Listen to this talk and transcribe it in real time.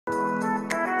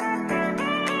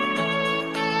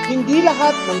Hindi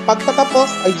lahat ng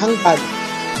pagtatapos ay hangganan.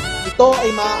 Ito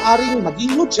ay maaaring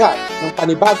maging hudyat ng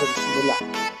panibagong simula.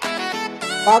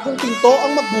 Bagong pinto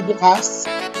ang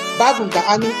magbubukas, bagong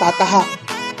daan ang tatahak,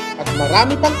 at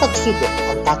marami pang pagsubok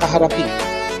ang kakaharapin.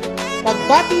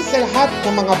 Pagbati sa lahat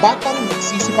ng mga batang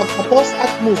nagsisipagtapos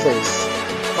at movers,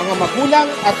 mga magulang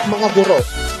at mga guro.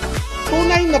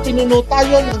 Tunay na pinuno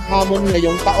tayo ng hamon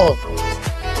ngayong taon.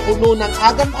 Puno ng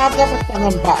agam-agam at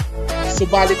pangamba.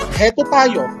 Subalit heto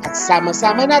tayo at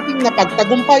sama-sama nating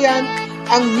napagtagumpayan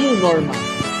ang new normal.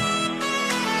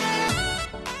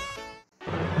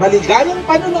 Maligayang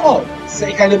panunood sa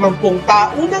ika-50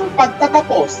 taunang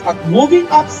pagtatapos at moving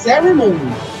up ceremony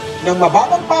ng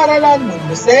mababang paaralan ng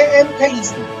Masaya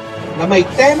Ika-50 na may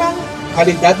temang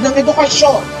kalidad ng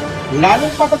edukasyon,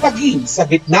 lalong patatagin sa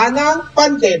gitna ng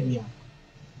pandemya.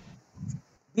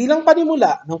 Bilang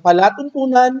panimula ng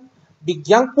palatuntunan,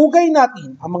 bigyang pugay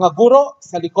natin ang mga guro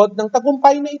sa likod ng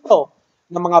tagumpay na ito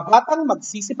ng mga batang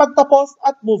magsisipagtapos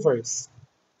at movers.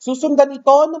 Susundan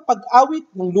ito ng pag-awit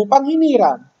ng lupang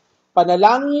hinirang,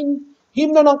 panalangin,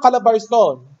 himno ng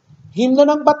Calabarzon, himno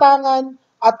ng Batangan,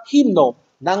 at himno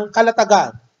ng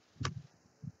Kalatagan.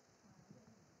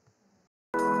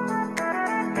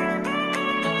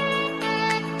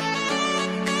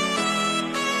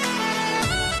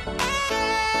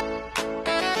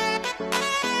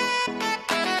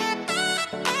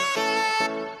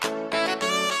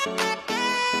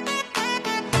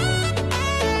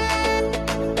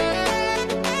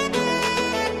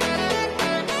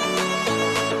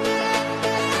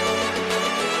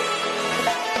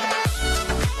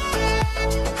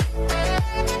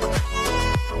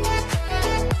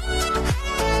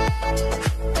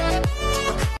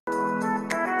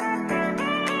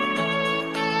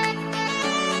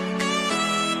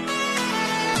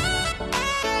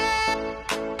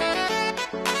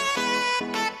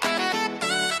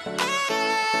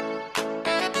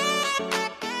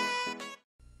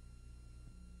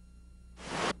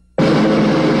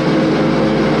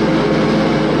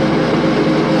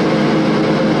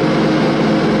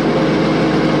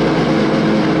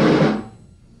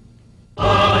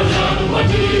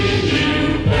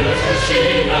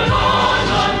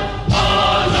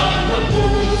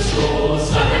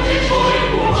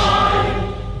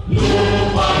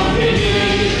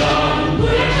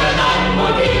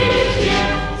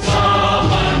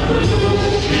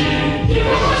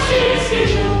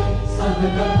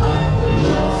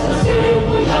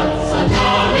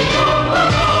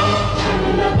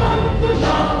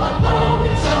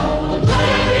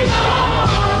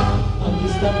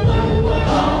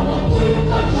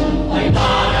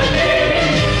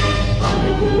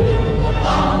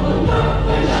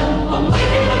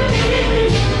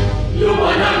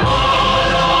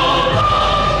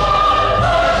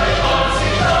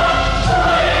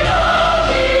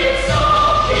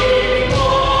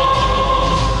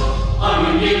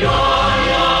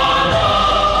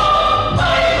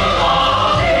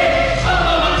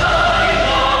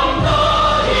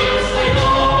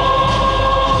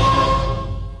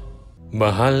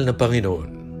 Mahal na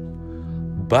Panginoon,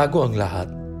 bago ang lahat,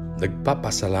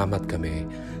 nagpapasalamat kami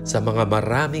sa mga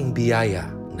maraming biyaya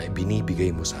na ibinibigay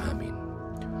mo sa amin.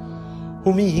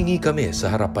 Humihingi kami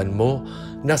sa harapan mo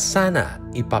na sana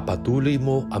ipapatuloy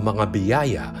mo ang mga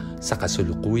biyaya sa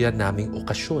kasulukuyan naming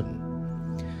okasyon.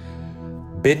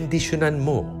 Bendisyonan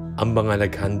mo ang mga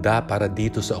naghanda para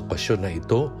dito sa okasyon na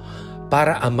ito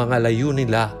para ang mga layunin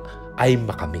nila ay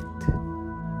makamit.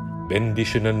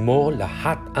 Bendisyonan mo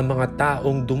lahat ang mga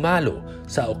taong dumalo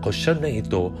sa okasyon na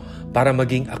ito para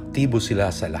maging aktibo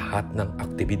sila sa lahat ng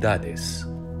aktibidades.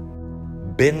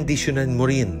 Bendisyonan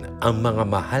mo rin ang mga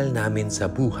mahal namin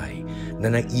sa buhay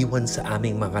na naiwan sa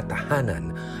aming mga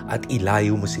tahanan at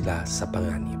ilayo mo sila sa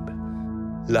panganib.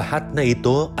 Lahat na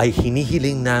ito ay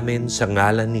hinihiling namin sa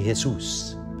ngalan ni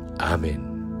Jesus.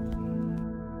 Amen.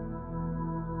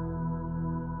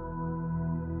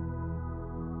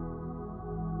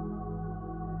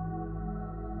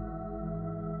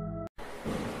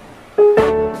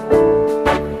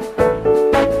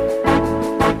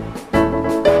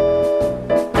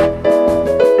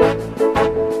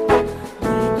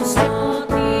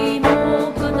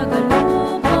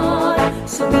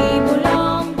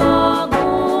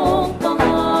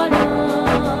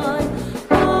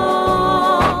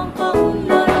 Taong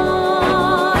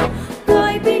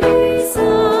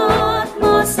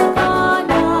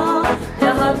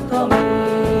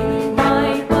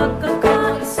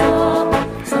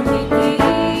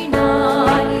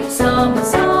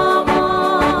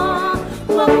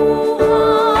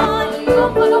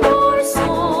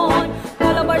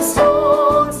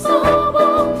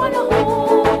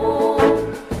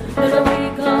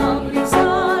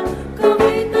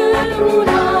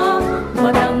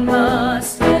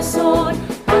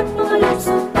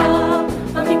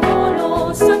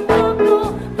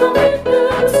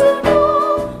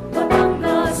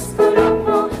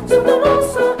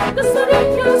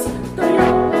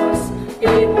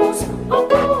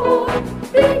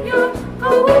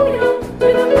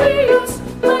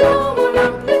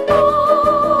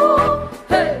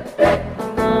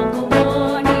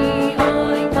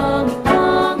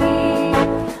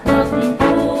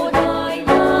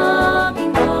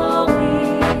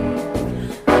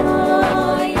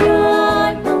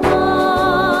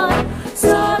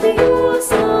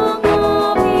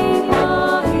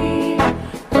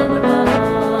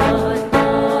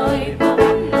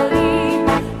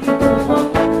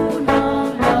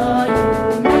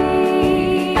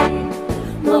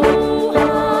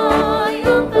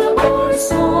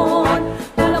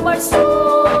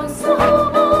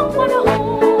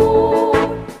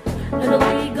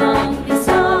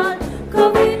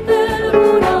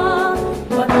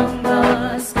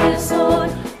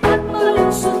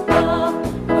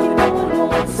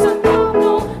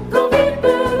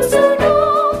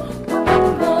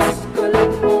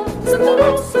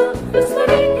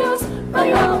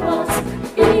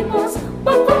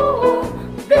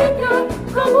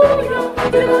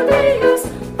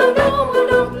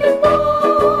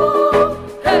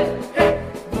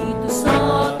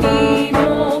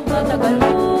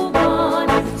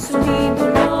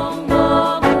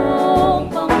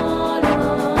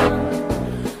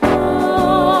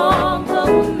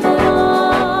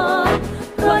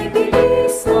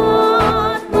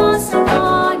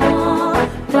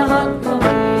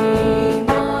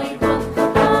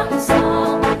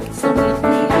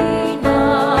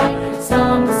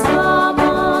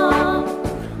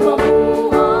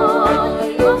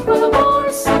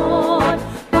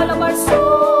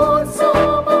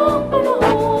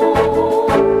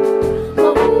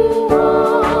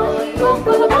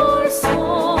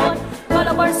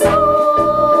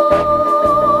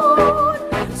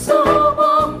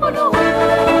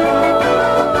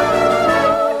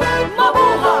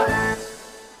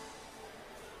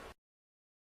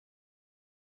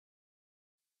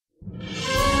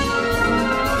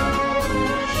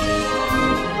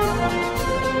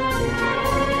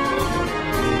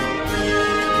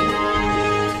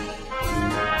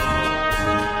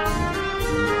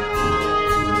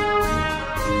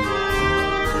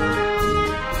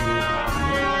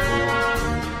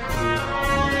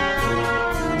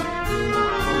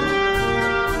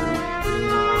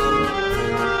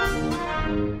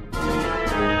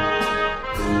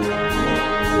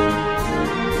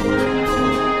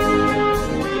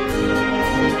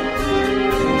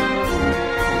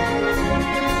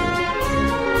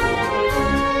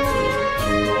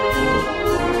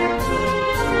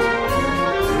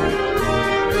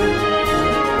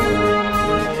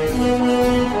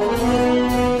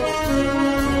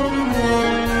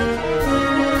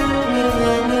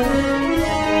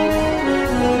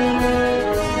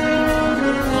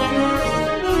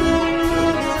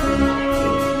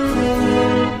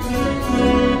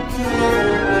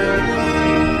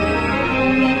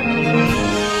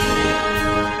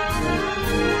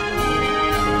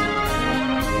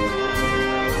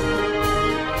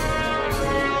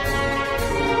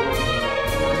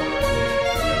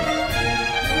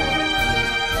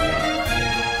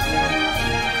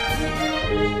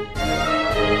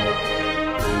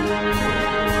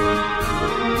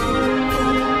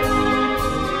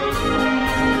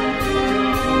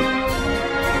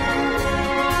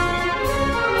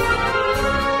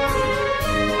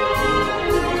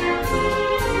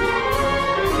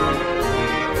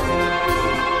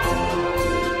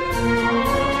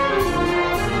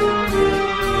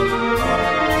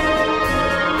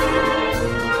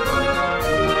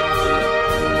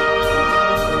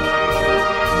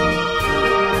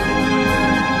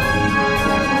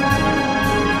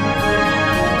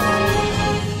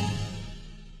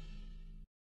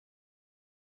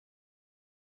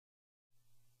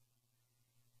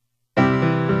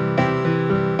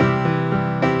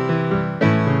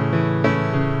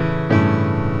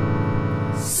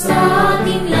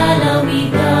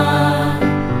lalawigan,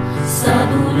 sa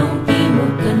dulong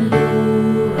timog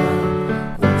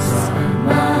kanluran, kung saan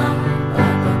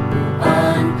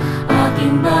matatagpuan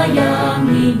aking bayang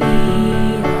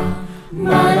hinirang.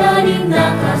 Malalim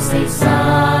na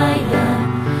kasaysayan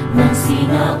ng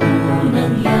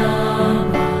sinaunang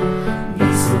yaman, di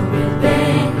sumilbe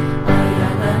ay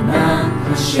yagan ng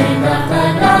hasyenda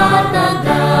kalatagan.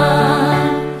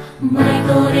 May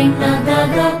toreng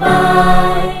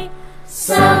nagagabay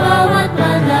sa bawat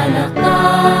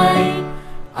manlalakbay,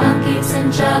 Angkit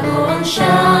Santiago ang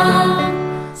siyang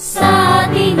sa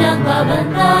ating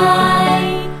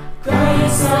nagbabantay. Kay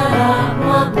sarap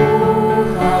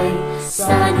mabuhay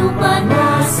sa lupa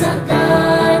na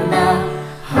sagana,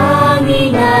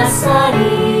 hangin na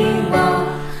sariwa,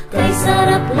 kay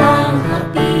sarap lang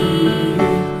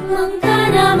hapiling.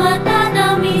 Mangga na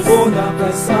matatamis, Una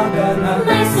kasagana,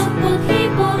 may sumpot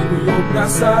hipon, Uyog na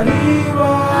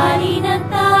sariwa. halina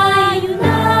tayo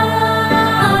na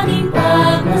ating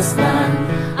pagmasdan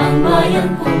ang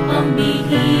bayan kong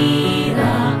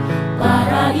pambihira,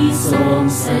 paraisong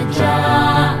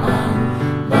sadyang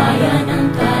bayan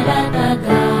ng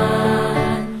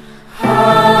kalatagan.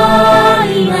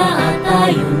 Halina at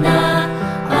tayo na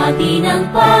atin ang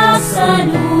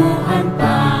pasanuhan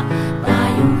pa,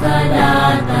 tayong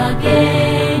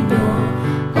kalatagenyo,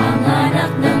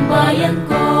 panganak ng bayan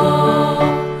ko.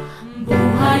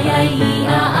 Buhay ay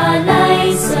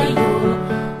iaalay sa'yo,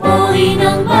 uri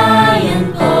ng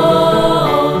bayan ko.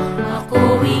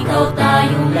 Ako, ikaw,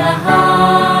 tayong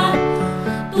lahat,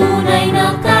 tunay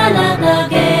na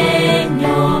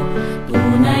kalatagenyo,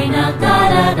 tunay na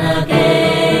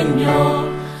kalatagenyo,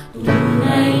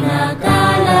 tunay na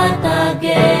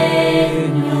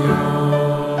kalatagenyo.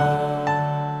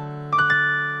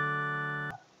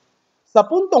 Sa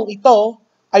puntong ito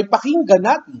ay pakinggan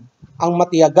natin ang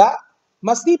matiyaga,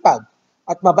 masipag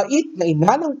at mabait na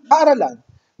ina ng paaralan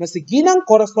na si Ginang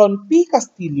Corazon P.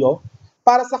 Castillo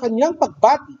para sa kanyang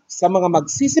pagbati sa mga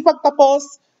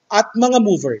magsisipagtapos at mga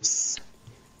movers.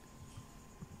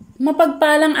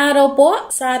 Mapagpalang araw po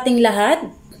sa ating lahat.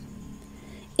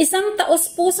 Isang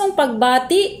taos-pusong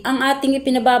pagbati ang ating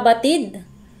ipinababatid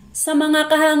sa mga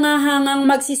kahangahangang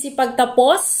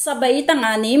magsisipagtapos sa baitang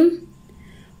 6,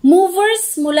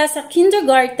 movers mula sa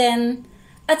kindergarten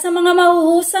at sa mga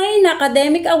mahuhusay na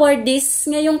academic awardees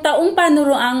ngayong taong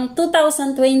panuruang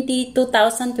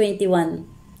 2020-2021.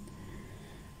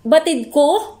 Batid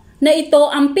ko na ito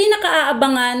ang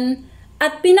pinakaaabangan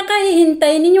at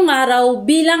pinakahihintay ninyong araw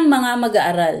bilang mga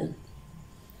mag-aaral.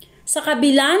 Sa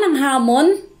kabila ng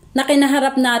hamon na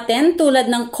kinaharap natin tulad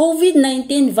ng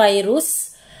COVID-19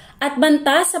 virus at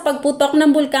banta sa pagputok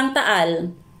ng bulkang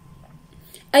Taal,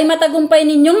 ay matagumpay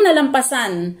ninyong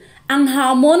nalampasan ang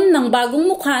hamon ng bagong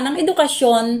mukha ng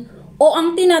edukasyon o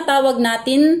ang tinatawag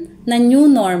natin na new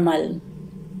normal.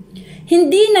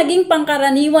 Hindi naging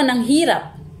pangkaraniwan ang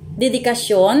hirap,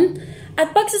 dedikasyon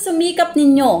at pagsusumikap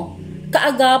ninyo,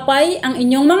 kaagapay ang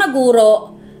inyong mga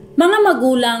guro, mga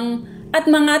magulang at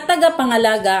mga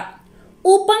tagapangalaga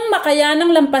upang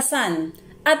makayanang lampasan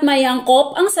at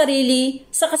mayangkop ang sarili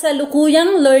sa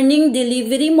kasalukuyang learning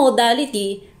delivery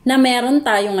modality na meron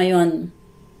tayo ngayon.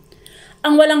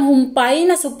 Ang walang humpay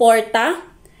na suporta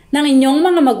ng inyong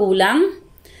mga magulang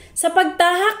sa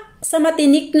pagtahak sa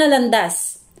matinik na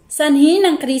landas, sanhi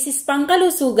ng krisis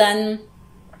pangkalusugan,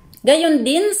 gayon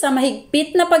din sa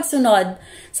mahigpit na pagsunod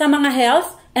sa mga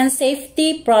health and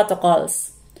safety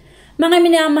protocols. Mga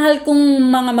minamahal kong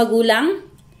mga magulang,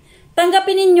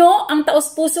 tanggapin ninyo ang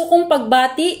taos-puso kong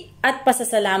pagbati at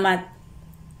pasasalamat.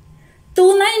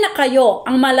 Tunay na kayo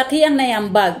ang malakiang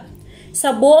naiambag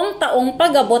sa buong taong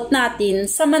pag-abot natin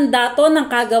sa mandato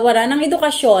ng kagawaran ng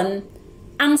edukasyon,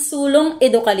 ang sulong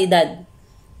edukalidad.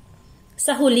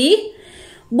 Sa huli,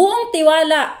 buong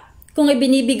tiwala kong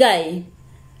ibinibigay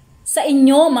sa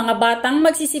inyo mga batang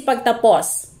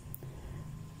magsisipagtapos,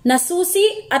 na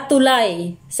susi at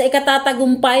tulay sa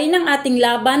ikatatagumpay ng ating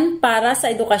laban para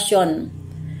sa edukasyon,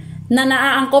 na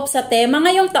naaangkop sa tema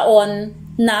ngayong taon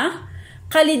na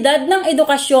kalidad ng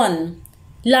edukasyon,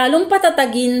 lalong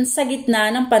patatagin sa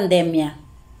gitna ng pandemya.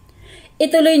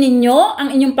 Ituloy ninyo ang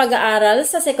inyong pag-aaral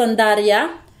sa sekundarya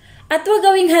at huwag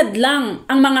gawing hadlang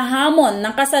ang mga hamon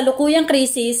ng kasalukuyang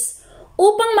krisis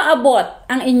upang maabot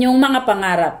ang inyong mga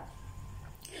pangarap.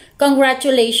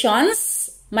 Congratulations,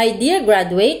 my dear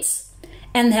graduates,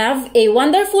 and have a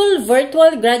wonderful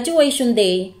virtual graduation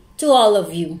day to all of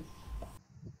you.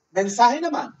 Mensahe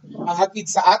naman ang hatid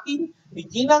sa atin ni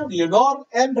Ginang Leonor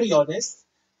M. Briones,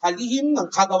 kalihim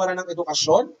ng Kagawaran ng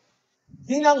Edukasyon,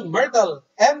 Ginang Myrtle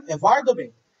M.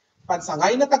 Evardobe,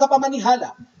 pansangay na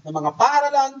tagapamanihala ng mga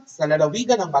paaralan sa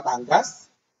lalawigan ng Batangas,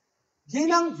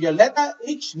 Ginang Violeta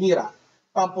H. Mira,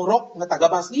 pampurok na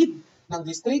tagamasid ng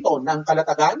distrito ng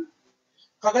Calatagan,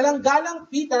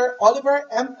 Kagalang-galang Peter Oliver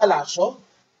M. Palacio,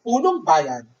 punong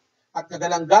bayan, at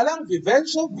Kagalang-galang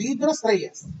Vivencio Vidras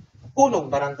Reyes, punong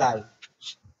barangay.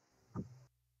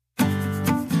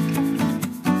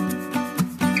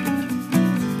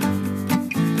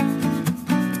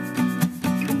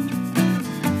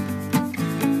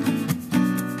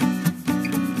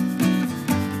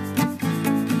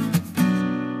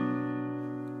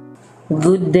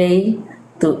 Good day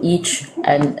to each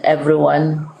and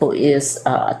everyone who is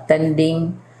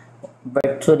attending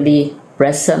virtually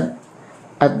present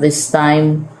at this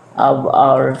time of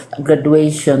our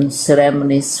graduation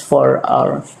ceremonies for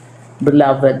our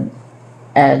beloved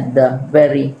and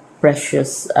very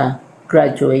precious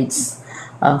graduates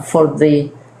for the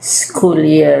school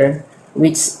year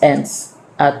which ends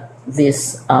at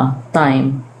this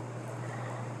time.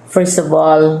 First of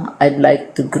all, I'd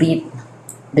like to greet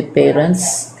the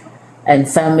parents and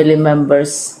family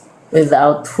members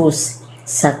without whose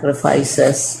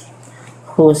sacrifices,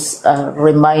 whose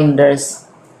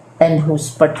reminders, and whose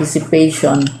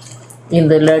participation in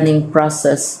the learning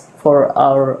process for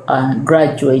our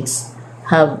graduates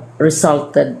have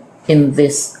resulted in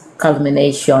this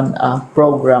culmination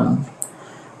program.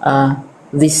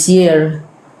 This year,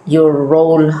 your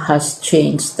role has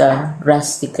changed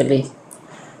drastically,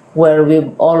 where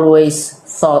we've always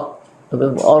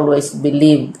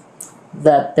believed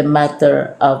that the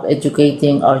matter of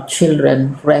educating our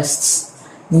children rests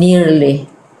nearly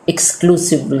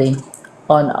exclusively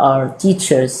on our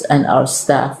teachers and our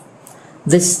staff.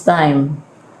 This time,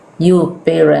 you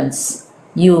parents,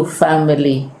 you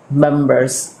family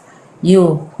members,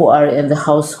 you who are in the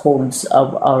households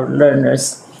of our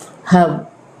learners have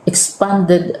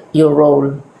expanded your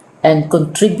role and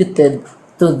contributed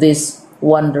to this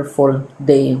wonderful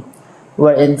day,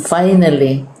 wherein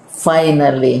finally,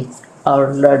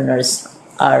 our learners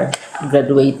are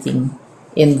graduating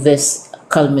in this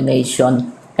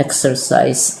culmination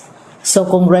exercise. So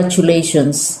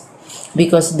congratulations,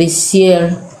 because this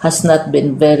year has not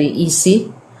been very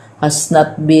easy, has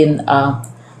not been a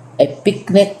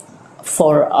picnic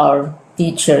for our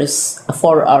teachers,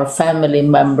 for our family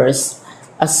members,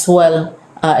 as well,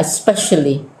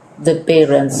 especially the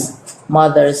parents,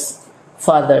 mothers,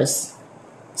 fathers,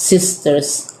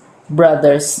 sisters,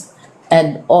 brothers,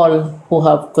 and all who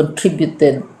have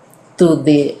contributed to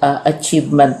the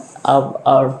achievement of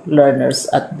our learners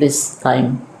at this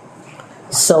time.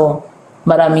 So,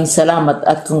 maraming salamat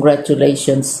at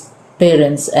congratulations,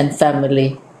 parents and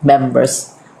family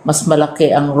members. Mas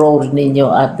malaki ang role ninyo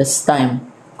at this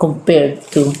time compared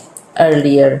to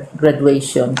earlier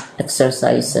graduation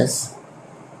exercises.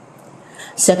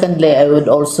 Secondly, I would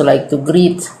also like to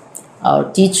greet our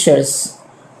teachers,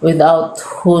 without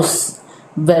whose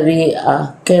very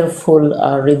careful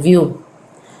review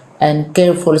and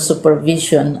careful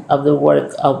supervision of the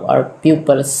work of our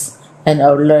pupils and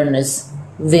our learners,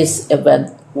 this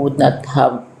event would not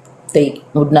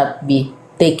be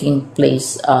taking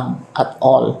place at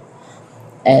all.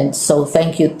 And so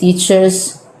thank you,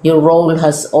 teachers. Your role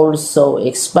has also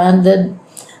expanded,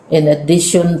 in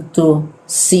addition to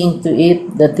seeing to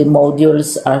it that the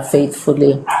modules are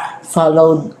faithfully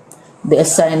followed, the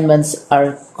assignments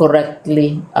are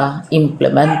correctly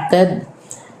implemented,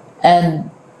 and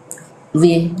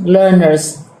the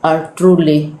learners are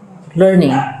truly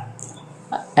learning.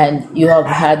 And you have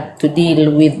had to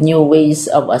deal with new ways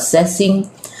of assessing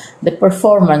the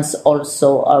performance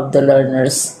also of the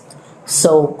learners.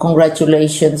 So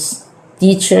congratulations,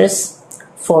 teachers,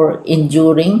 for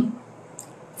enduring,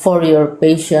 for your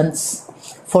patience,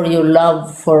 for your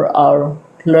love for our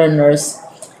learners,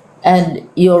 and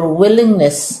your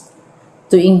willingness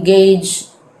to engage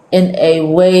in a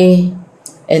way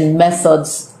and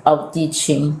methods of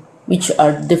teaching which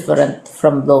are different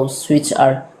from those which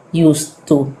are used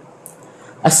to.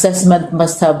 Assessment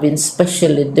must have been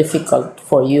especially difficult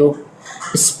for you,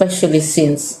 especially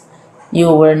since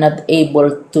you were not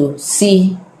able to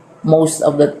see most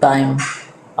of the time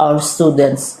our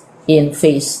students in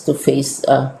face-to-face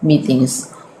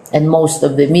meetings, and most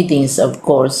of the meetings, of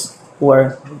course,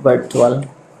 were virtual.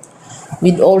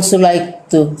 We'd also like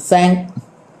to thank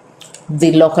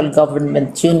the local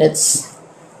government units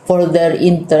for their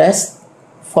interest,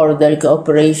 for their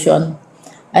cooperation,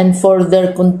 and for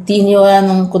their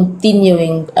continuing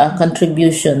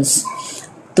contributions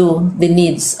to the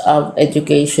needs of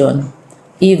education,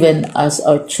 even as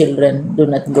our children do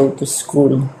not go to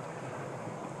school.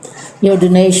 Your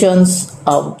donations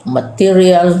of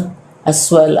material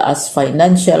as well as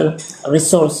financial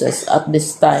resources at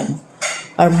this time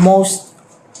are most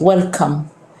welcome,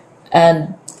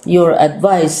 and your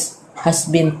advice has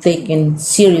been taken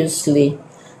seriously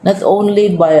not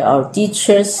only by our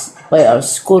teachers, by our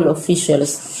school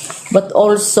officials, but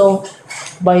also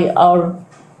by our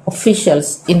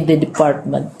officials in the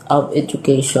Department of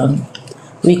Education.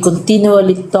 We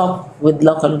continually talk with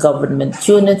local government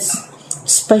units,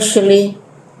 especially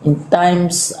in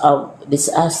times of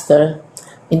disaster,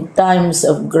 in times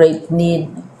of great need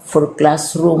for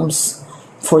classrooms,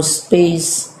 for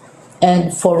space,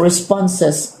 and for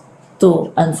responses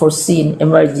to unforeseen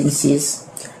emergencies.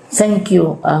 Thank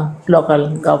you,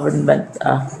 local government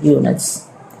units.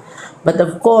 But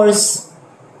of course,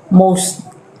 most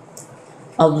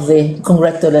of the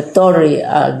congratulatory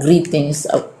greetings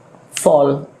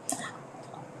fall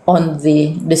on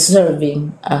the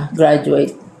deserving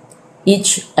graduate.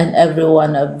 Each and every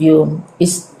one of you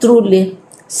is truly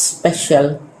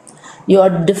special. You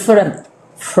are different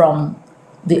from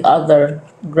the other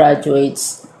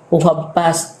graduates who have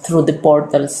passed through the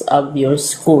portals of your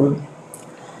school.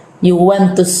 You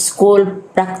went to school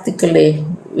practically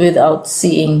without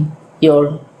seeing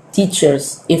your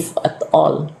teachers, if at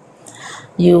all.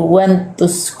 You went to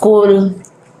school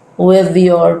with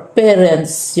your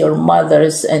parents, your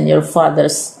mothers and your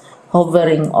fathers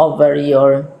hovering over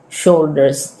your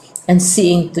shoulders and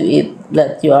seeing to it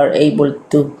that you are able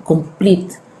to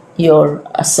complete your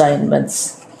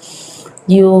assignments.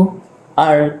 You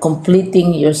are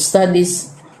completing your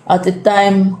studies at a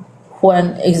time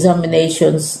when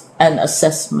examinations and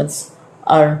assessments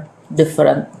are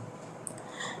different.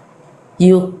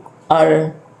 You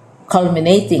are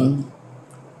culminating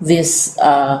these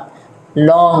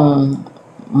long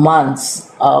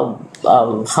months of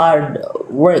hard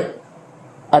work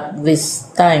at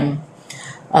this time,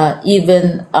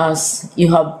 even as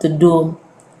you have to do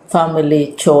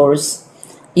family chores,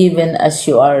 even as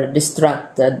you are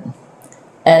distracted,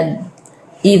 and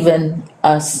even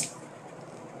as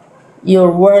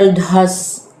your world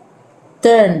has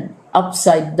turned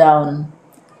upside down,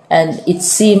 and it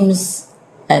seems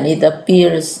and it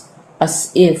appears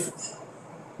as if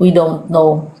we don't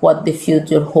know what the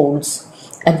future holds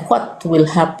and what will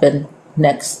happen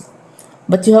next.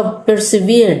 But you have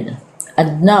persevered,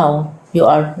 and now you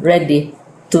are ready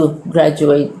to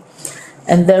graduate.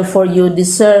 And therefore you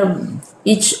deserve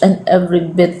each and every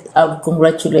bit of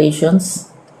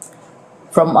congratulations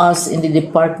from us in the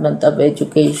Department of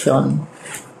Education,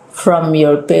 from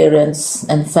your parents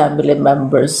and family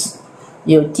members,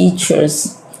 your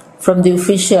teachers, from the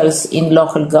officials in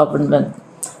local government,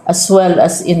 as well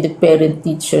as in the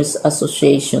parent-teachers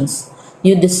associations.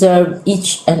 You deserve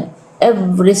each and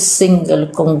every single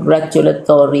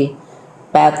congratulatory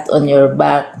pat on your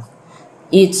back,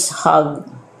 each hug,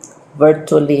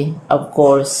 virtually of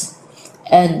course,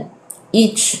 and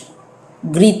each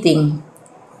greeting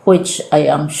which I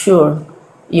am sure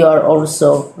you are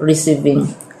also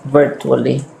receiving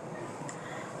virtually.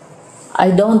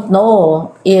 I don't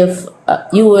know if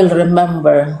you will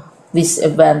remember this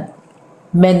event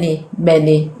many,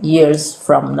 many years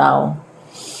from now.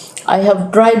 I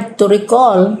have tried to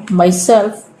recall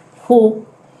myself who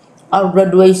our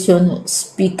graduation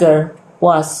speaker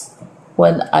was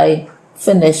when I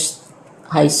finished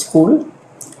high school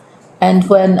and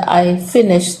when I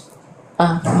finished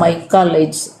my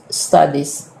college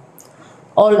studies.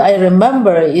 All I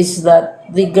remember is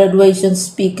that the graduation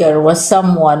speaker was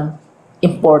someone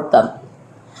important,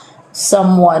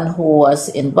 someone who was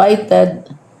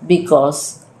invited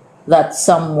because that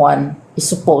someone is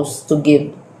supposed to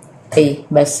give a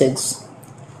message.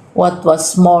 What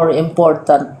was more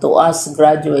important to us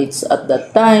graduates at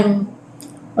that time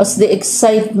was the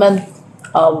excitement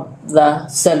of the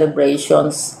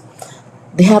celebrations,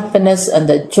 the happiness and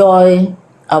the joy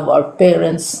of our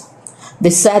parents,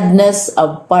 the sadness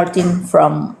of parting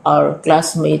from our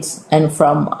classmates and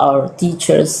from our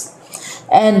teachers,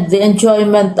 and the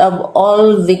enjoyment of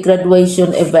all the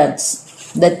graduation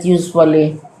events that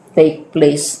usually take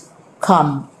place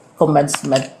come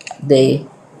commencement day.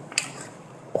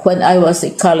 When I was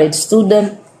a college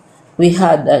student, we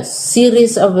had a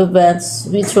series of events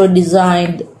which were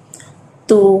designed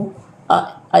to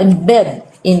embed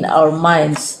in our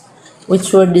minds,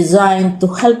 which were designed to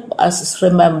help us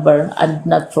remember and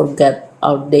not forget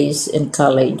our days in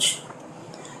college.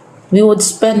 We would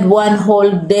spend one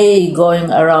whole day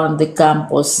going around the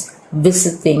campus,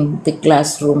 visiting the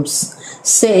classrooms,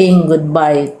 saying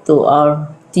goodbye to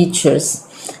our teachers,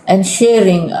 and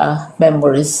sharing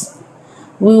memories.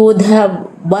 We would have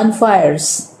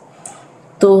bonfires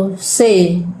to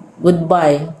say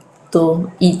goodbye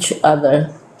to each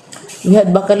other. We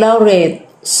had baccalaureate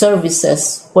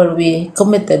services where we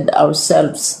committed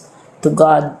ourselves to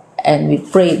God and we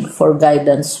prayed for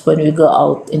guidance when we go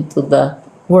out into the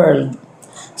world.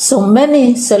 So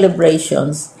many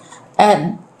celebrations,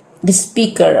 and the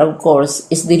speaker, of course,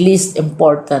 is the least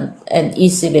important and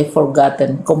easily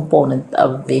forgotten component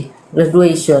of the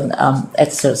graduation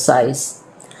exercise.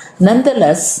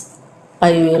 Nonetheless,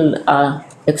 I will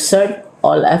exert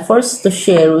all efforts to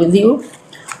share with you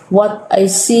what I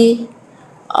see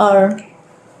are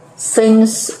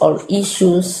things or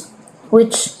issues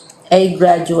which a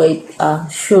graduate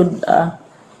should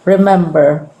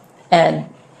remember and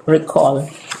recall.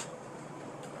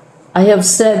 I have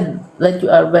said that you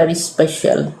are very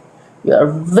special. You are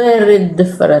very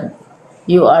different.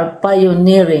 You are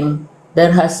pioneering.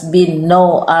 There has been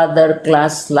no other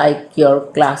class like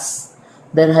your class.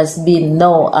 There has been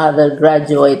no other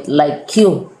graduate like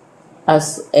you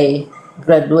as a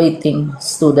graduating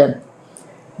student,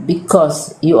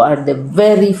 because you are the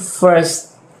very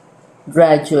first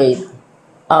graduate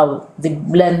of the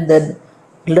blended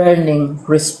learning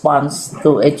response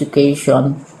to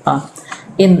education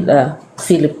in the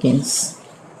Philippines.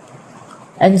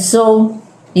 And so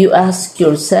you ask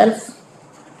yourself,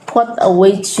 what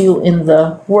awaits you in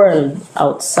the world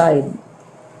outside?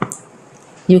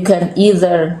 You can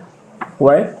either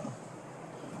work,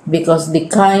 because the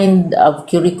kind of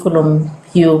curriculum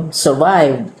you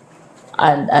survived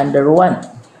and underwent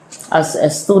as a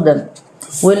student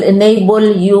will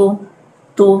enable you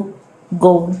to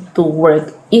go to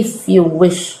work if you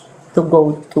wish to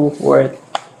go to work.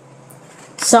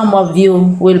 Some of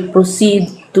you will proceed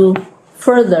to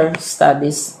further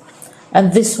studies,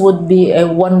 and this would be a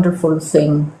wonderful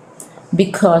thing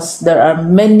because there are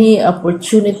many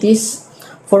opportunities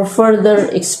for further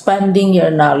expanding your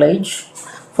knowledge,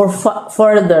 for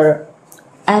further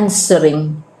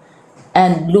answering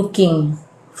and looking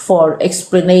for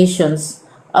explanations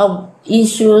of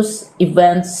issues,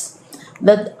 events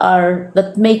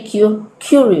that make you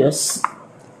curious,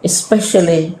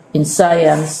 especially in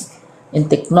science, in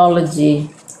technology,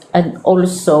 and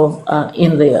also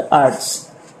in the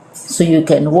arts. So you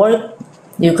can work,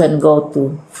 you can go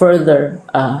to further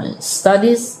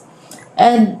studies,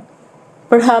 and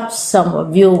perhaps some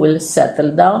of you will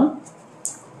settle down,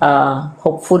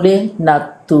 hopefully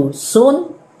not too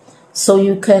soon, so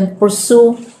you can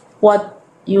pursue what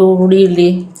you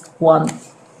really want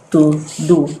to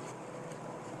do.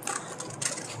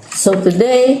 So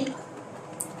today,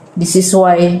 this is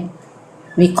why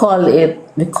we call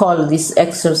this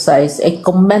exercise a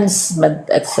commencement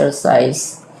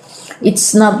exercise.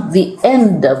 It's not the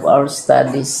end of our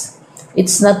studies.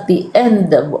 It's not the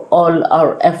end of all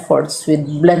our efforts with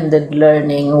blended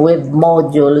learning, with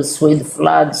modules, with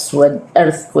floods, with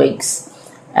earthquakes,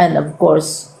 and of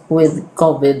course with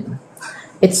COVID.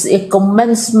 It's a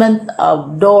commencement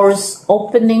of doors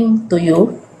opening to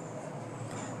you.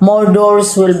 More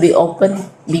doors will be opened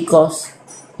because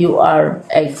you are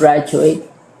a graduate.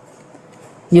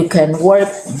 You can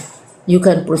work, you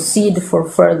can proceed for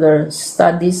further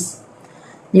studies,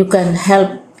 you can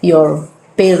help your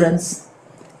parents,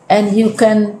 and you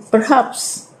can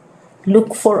perhaps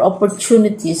look for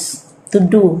opportunities to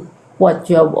do what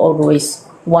you have always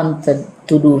wanted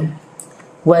to do,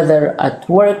 whether at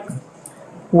work,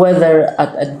 whether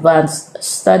at advanced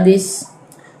studies,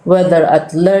 whether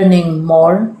at learning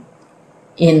more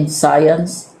in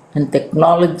science and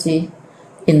technology,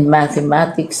 in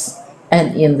mathematics,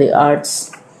 and in the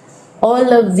arts.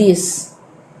 All of these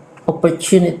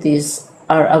opportunities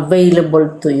are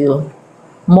available to you.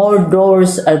 More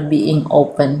doors are being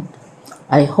opened.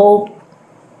 I hope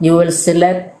you will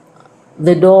select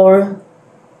the door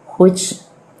which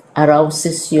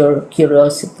arouses your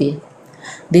curiosity,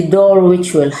 the door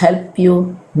which will help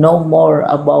you know more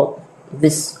about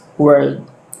this world,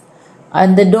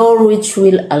 and the door which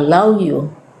will allow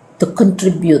you to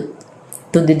contribute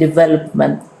to the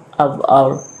development of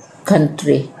our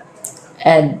country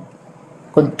and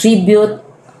contribute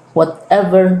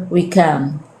whatever we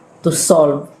can to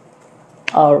solve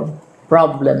our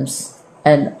problems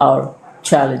and our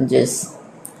challenges.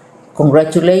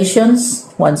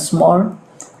 Congratulations once more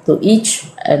to each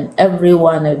and every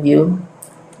one of you.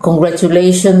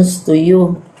 Congratulations to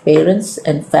you, parents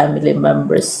and family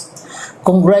members.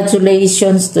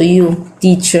 Congratulations to you,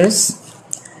 teachers.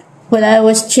 When I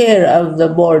was chair of the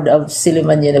board of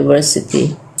Silliman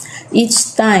University,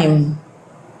 each time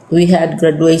we had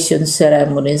graduation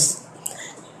ceremonies,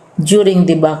 during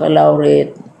the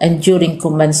baccalaureate and during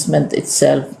commencement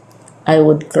itself, I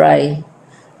would cry.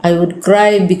 I would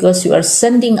cry because you are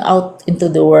sending out into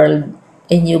the world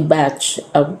a new batch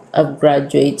of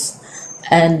graduates,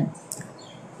 and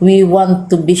we want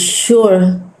to be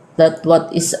sure that what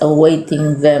is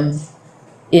awaiting them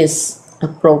is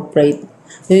appropriate.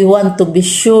 We want to be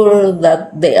sure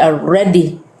that they are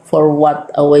ready for what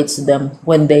awaits them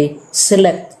when they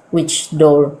select which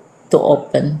door to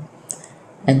open.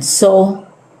 And so,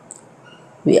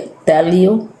 we tell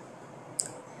you,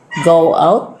 go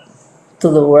out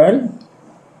to the world,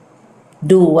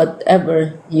 do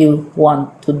whatever you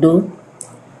want to do.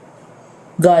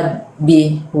 God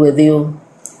be with you,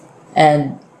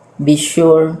 and be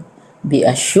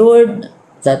assured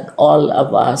that all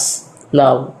of us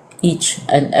love each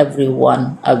and every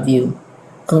one of you.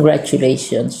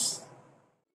 Congratulations.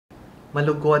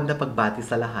 Malugod na pagbati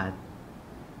sa lahat.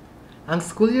 Ang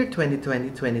school year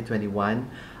 2020-2021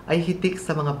 ay hitik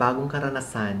sa mga bagong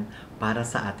karanasan para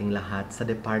sa ating lahat sa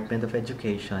Department of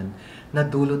Education na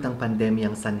dulot ng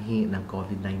pandemyang sanhi ng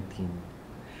COVID-19.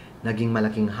 Naging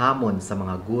malaking hamon sa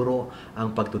mga guro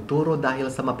ang pagtuturo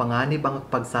dahil sa mapanganib ang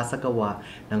pagsasagawa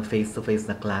ng face-to-face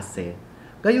na klase.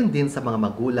 Gayon din sa mga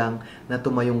magulang na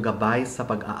tumayong gabay sa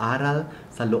pag-aaral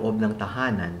sa loob ng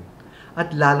tahanan.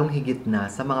 At lalong higit na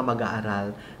sa mga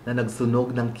mag-aaral na nagsunog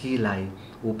ng kilay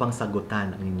upang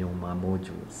sagutan ang inyong mga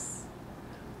modules.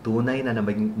 Tunay na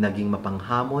naging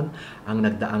mapanghamon ang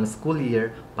nagdaang school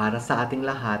year para sa ating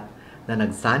lahat na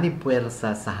nagsanib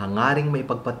puwersa sa hangaring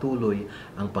maipagpatuloy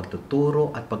ang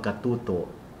pagtuturo at pagkatuto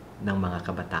ng mga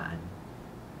kabataan.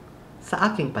 Sa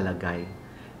aking palagay,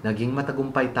 naging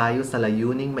matagumpay tayo sa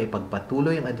layuning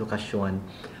maipagpatuloy ang edukasyon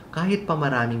kahit pa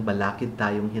maraming balakid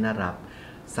tayong hinarap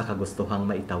sa kagustuhang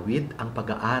maitawid ang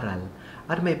pag-aaral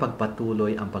at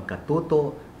maipagpatuloy ang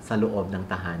pagkatuto sa loob ng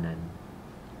tahanan.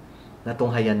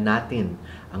 Natunghayan natin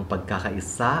ang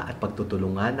pagkakaisa at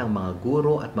pagtutulungan ng mga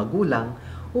guro at magulang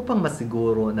upang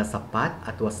masiguro na sapat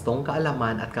at wastong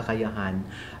kaalaman at kakayahan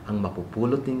ang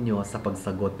mapupulot ninyo sa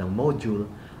pagsagot ng module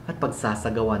at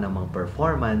pagsasagawa ng mga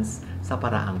performance sa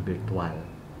paraang virtual.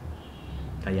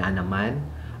 Kaya naman,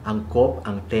 angkop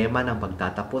ang tema ng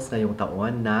pagtatapos ngayong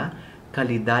taon na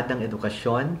kalidad ng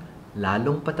edukasyon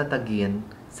lalong patatagin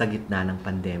sa gitna ng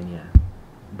pandemya,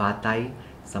 batay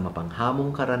sa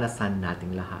mapanghamong karanasan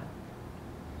nating lahat.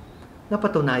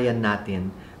 Napatunayan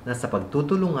natin na sa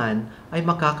pagtutulungan ay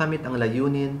makakamit ang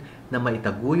layunin na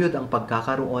maitaguyod ang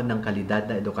pagkakaroon ng kalidad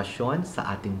na edukasyon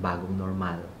sa ating bagong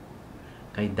normal.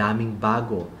 Kay daming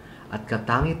bago at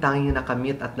katangi-tanging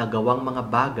nakamit at nagawang mga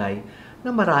bagay na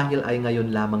marahil ay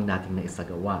ngayon lamang nating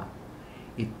naisagawa.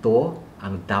 Ito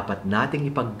ang dapat nating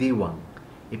ipagdiwang,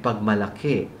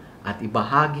 ipagmalaki at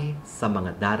ibahagi sa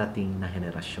mga darating na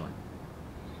henerasyon.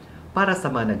 Para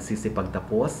sa mga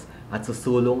nagsisipagtapos at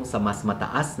susulong sa mas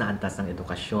mataas na antas ng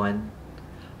edukasyon,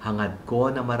 hangad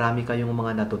ko na marami kayong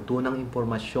mga natutunang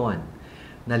impormasyon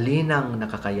na linang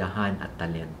na kakayahan at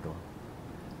talento.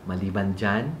 Maliban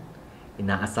dyan,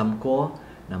 inaasam ko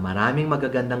na maraming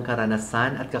magagandang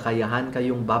karanasan at kakayahan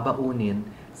kayong babaunin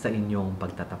sa inyong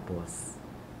pagtatapos.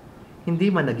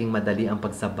 Hindi man naging madali ang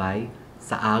pagsabay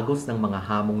sa agos ng mga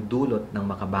hamong dulot ng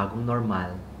makabagong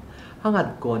normal,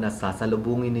 hangad ko na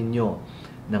sasalubungin ninyo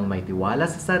ng may tiwala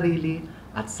sa sarili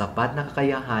at sapat na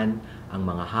kakayahan ang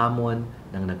mga hamon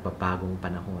ng nagpapagong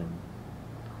panahon.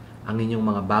 Ang inyong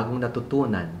mga bagong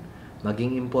natutunan,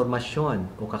 maging impormasyon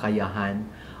o kakayahan,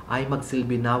 ay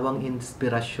magsilbi nawang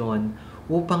inspirasyon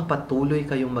upang patuloy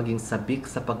kayong maging sabik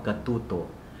sa pagkatuto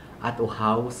at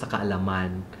uhaw sa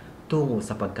kaalaman tungo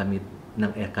sa pagkamit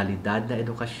ng kalidad na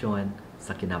edukasyon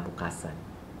sa kinabukasan.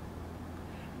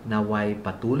 Naway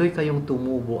patuloy kayong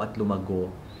tumubo at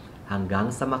lumago hanggang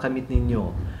sa makamit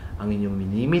ninyo ang inyong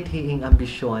minimithiing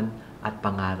ambisyon at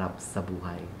pangarap sa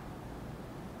buhay.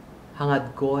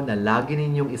 Hangad ko na lagi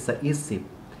ninyong isa-isip,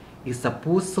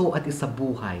 isa-puso at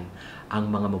isa-buhay ang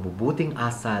mga mabubuting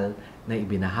asal na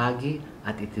ibinahagi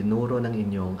at itinuro ng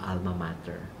inyong alma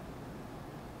mater.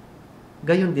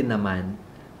 Gayon din naman,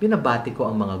 binabati ko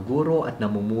ang mga guro at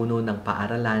namumuno ng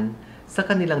paaralan sa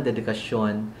kanilang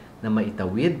dedikasyon na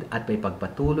maitawid at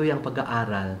maipagpatuloy ang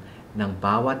pag-aaral ng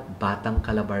bawat batang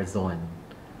Calabarzon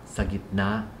sa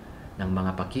gitna ng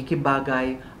mga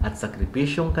pakikibagay at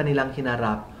sakripisyong kanilang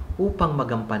hinarap upang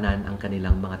magampanan ang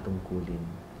kanilang mga tungkulin.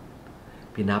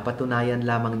 Pinapatunayan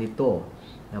lamang nito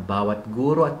na bawat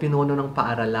guro at pinuno ng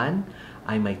paaralan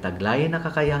ay may taglay na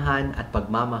kakayahan at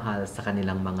pagmamahal sa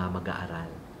kanilang mga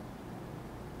mag-aaral.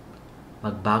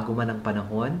 Magbago man ang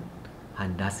panahon,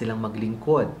 handa silang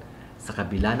maglingkod sa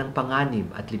kabila ng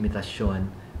panganib at limitasyon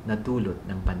na dulot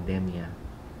ng pandemya.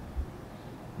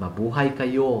 Mabuhay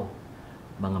kayo,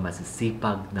 mga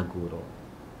masisipag na guro.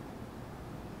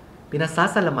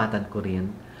 Pinasasalamatan ko rin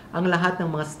ang lahat ng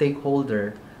mga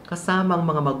stakeholder kasama ang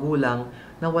mga magulang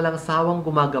na walang sawang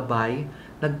gumagabay,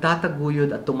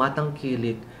 nagtataguyod at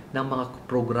tumatangkilik ng mga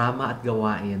programa at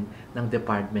gawain ng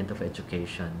Department of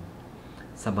Education.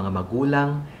 Sa mga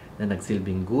magulang na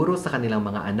nagsilbing guro sa kanilang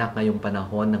mga anak ngayong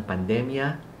panahon ng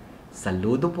pandemya,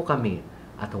 saludo po kami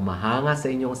at humahanga sa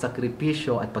inyong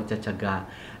sakripisyo at pagtsatsaga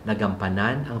na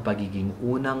gampanan ang pagiging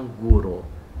unang guro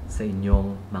sa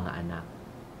inyong mga anak.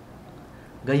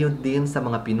 Gayon din sa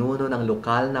mga pinuno ng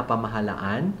lokal na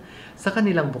pamahalaan sa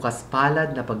kanilang bukas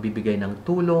palad na pagbibigay ng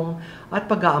tulong at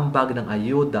pag-aambag ng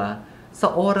ayuda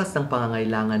sa oras ng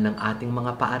pangangailangan ng ating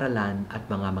mga paaralan at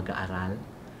mga mag-aaral.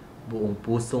 Buong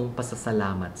pusong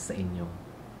pasasalamat sa inyo.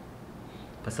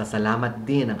 Pasasalamat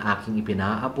din ang aking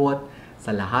ipinaabot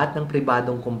sa lahat ng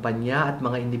pribadong kumpanya at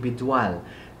mga individual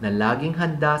na laging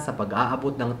handa sa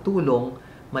pag-aabot ng tulong,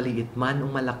 maliit man o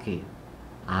malaki.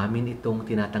 Amin itong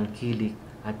tinatangkilik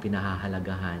at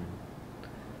pinahahalagahan.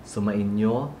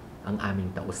 Sumainyo ang aming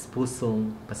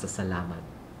taus-pusong pasasalamat.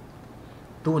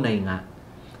 Tunay nga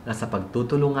na sa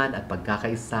pagtutulungan at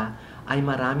pagkakaisa ay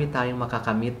marami tayong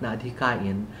makakamit na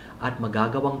adhikain at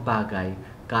magagawang bagay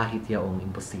kahit yaong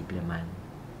imposible man.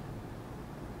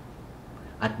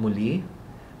 At muli,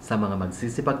 sa mga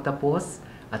magsisipagtapos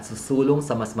at susulong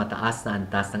sa mas mataas na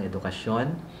antas ng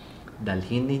edukasyon,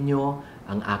 dalhin ninyo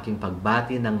ang aking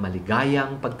pagbati ng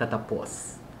maligayang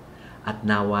pagtatapos. At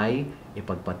naway,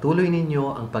 ipagpatuloy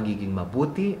ninyo ang pagiging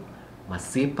mabuti,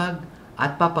 masipag,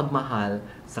 at papagmahal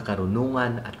sa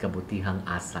karunungan at kabutihang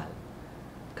asal.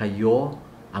 Kayo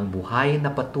ang buhay na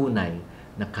patunay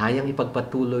na kayang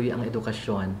ipagpatuloy ang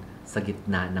edukasyon sa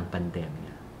gitna ng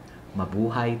pandemya.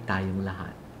 Mabuhay tayong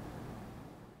lahat.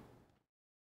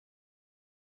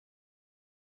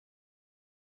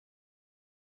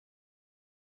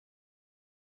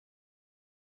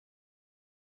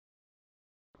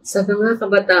 Sa mga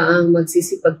kabataang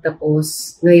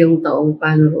magsisipagtapos ngayong taong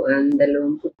panuruan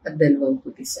 2021,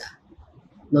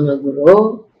 mga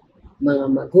guro, mga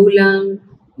magulang,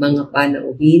 mga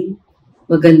panauhin,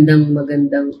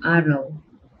 magandang araw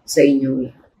sa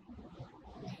inyong lahat.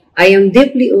 I am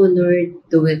deeply honored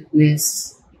to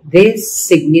witness this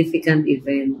significant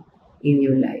event in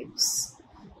your lives.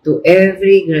 To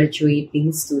every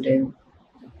graduating student,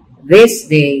 this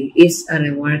day is a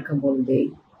remarkable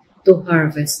day to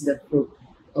harvest the fruit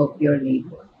of your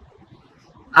labor.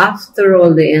 After all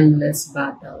the endless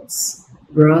battles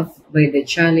brought by the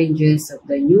challenges of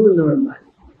the new normal,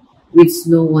 which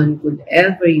no one could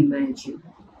ever imagine,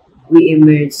 we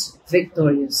emerged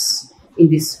victorious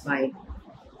in this fight,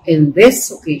 and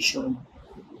this occasion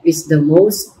is the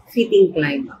most fitting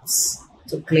climax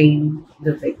to claim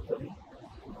the victory.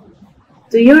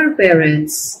 To your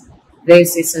parents,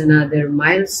 this is another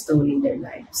milestone in their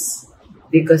lives,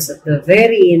 because at the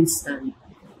very instant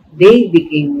they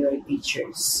became your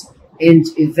teachers and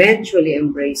eventually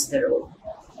embraced the role,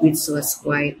 which was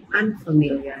quite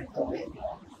unfamiliar to many.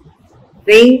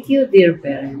 Thank you, dear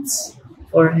parents,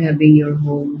 for having your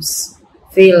homes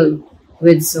filled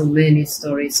with so many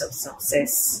stories of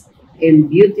success and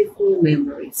beautiful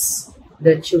memories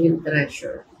that you will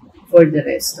treasure for the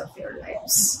rest of your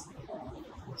lives.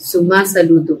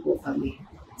 Sumasaludo po kami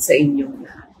sa inyong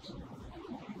lahat.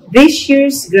 This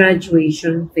year's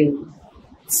graduation theme,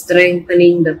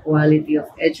 strengthening the quality of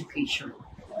education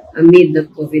amid the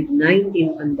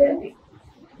COVID-19 pandemic,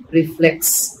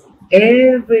 reflects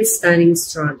every stunning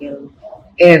struggle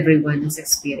everyone has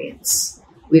experienced,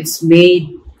 which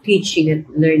made teaching and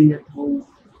learning at home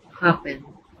happen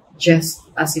just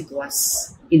as it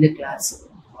was in the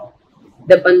classroom.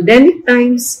 The pandemic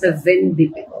times have been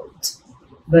difficult,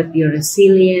 but your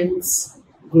resilience,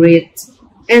 grit,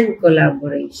 and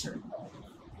collaboration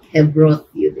have brought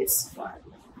you this far.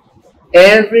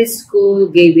 Every school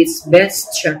gave its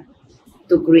best shot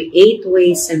to create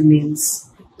ways and means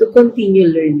to continue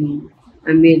learning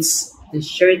amidst the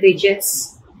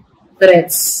shortages,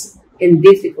 threats, and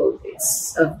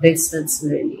difficulties of distance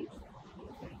learning.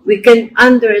 We can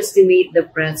underestimate the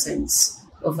presence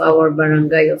of our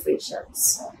barangay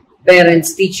officials,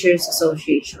 Parents Teachers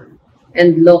Association,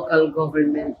 and local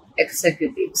government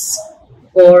executives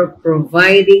for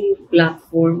providing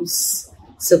platforms,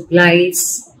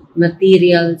 supplies,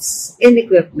 materials, and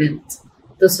equipment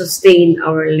to sustain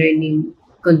our learning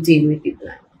continuity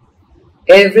plan.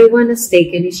 Everyone has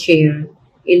taken his share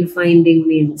in finding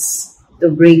means to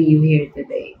bring you here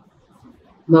today.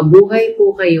 Mabuhay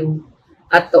po kayo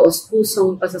at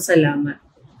taos-pusong pasasalamat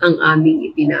ang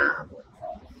aming ipinaabot.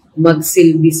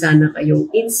 Magsilbi sana kayong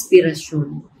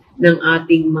inspirasyon ng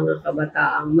ating mga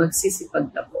kabataang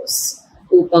magsisipagtapos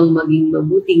upang maging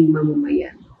mabuting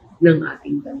mamamayan ng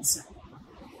ating bansa.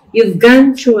 You've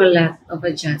gone through a lot of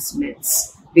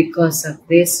adjustments because of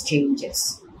these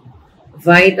changes.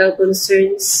 Vital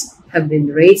concerns have been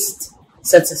raised,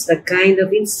 such as the kind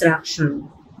of instruction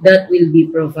that will be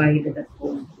provided at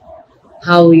home,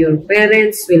 how your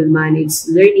parents will manage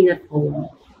learning at home,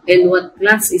 and what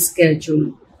class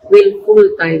schedule will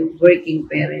full-time working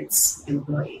parents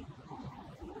employ.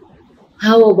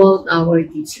 How about our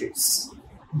teachers?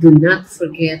 Do not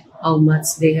forget how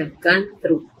much they have gone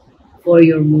through for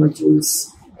your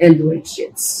modules and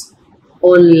worksheets,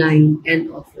 online and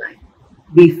offline,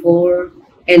 before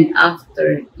and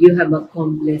after you have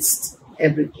accomplished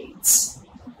every page.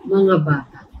 Mga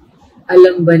bata,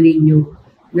 alam ba ninyo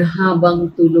na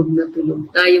habang tulog na tulog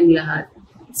tayong lahat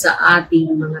sa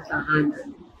ating mga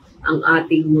tahanan, ang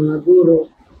ating mga guro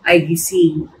ay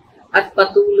gising at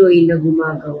patuloy na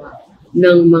gumagawa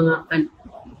ng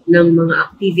mga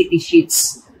activity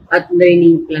sheets at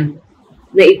learning plan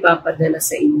na ipapadala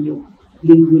sa inyo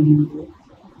linggo-linggo.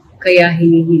 Kaya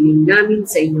hinihiling namin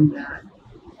sa inyong lahat,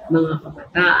 mga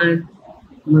kabataan,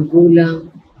 magulang,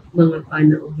 mga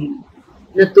panauhin,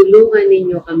 na tulungan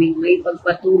ninyo kaming may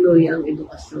pagpatuloy ang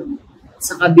edukasyon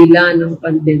sa kabila ng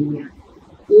pandemya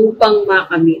upang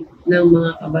makamit ng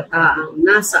mga kabataang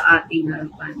nasa ating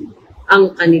harapan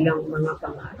ang kanilang mga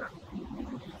pangarap.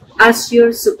 As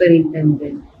your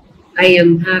superintendent, I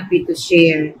am happy to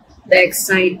share the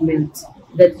excitement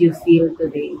that you feel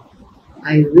today.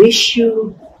 I wish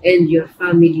you and your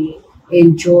family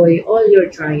enjoy all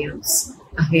your triumphs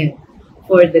ahead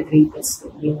for the greatest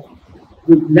of you.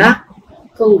 Good luck,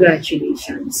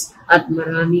 congratulations, at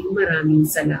maraming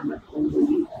salamat po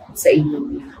muli sa inyong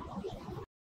lahat.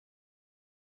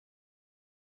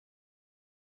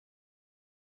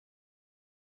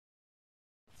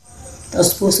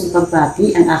 Taos-pusong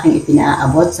pagbati ang aking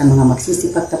ipinaaabot sa mga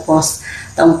magsisipagtapos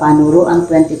taong panuruan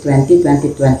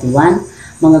 2020-2021,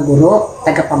 mga guro,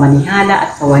 tagapamanihala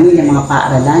at kawani ng mga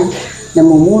paaralan,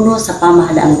 namumuno sa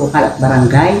pamahalaang lokal at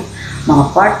barangay, mga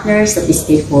partners at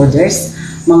stakeholders,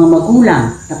 mga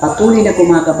magulang na patuloy na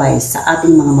gumagabay sa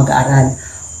ating mga mag-aaral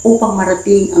upang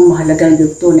marating ang mahalagang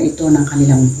yugto na ito ng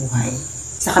kanilang buhay.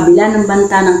 Sa kabila ng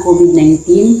banta ng COVID-19,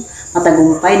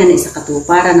 matagumpay na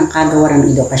naisakatuparan ng kagawaran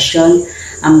ng edukasyon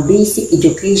ang Basic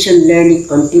Education Learning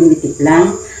Continuity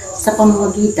Plan sa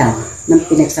pamamagitan ng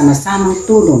pinagsama-samang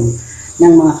tulong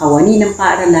ng mga kawani ng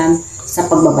paaralan sa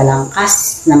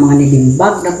pagbabalangkas ng mga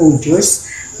nilimbag na modules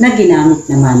na ginamit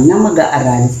naman ng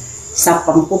mag-aaral sa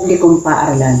pampublikong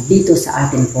paaralan dito sa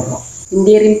ating puro.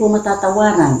 Hindi rin po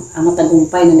matatawaran ang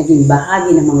matagumpay na naging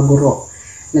bahagi ng mga guro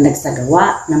na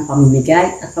nagsagawa ng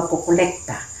pamimigay at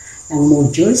pagkukolekta ng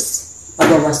modules,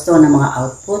 pagwawasto ng mga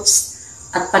outputs,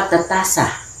 at pagtatasa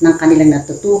ng kanilang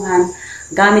natutuhan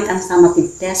gamit ang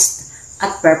summative test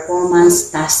at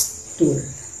performance task tool.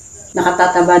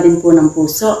 Nakatataba din po ng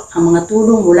puso ang mga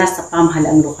tulong mula sa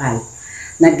pamahalaang lokal.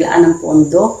 Naglaan ng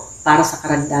pondo para sa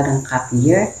karagdagang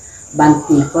copier, bond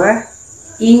paper,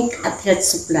 ink at health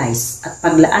supplies at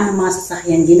paglaan ng mga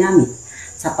sasakyan ginamit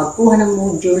sa pagkuha ng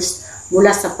modules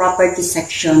mula sa property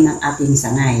section ng ating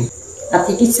sangay. At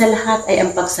higit sa lahat ay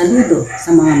ang pagsaludo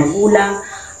sa mga magulang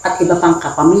at iba pang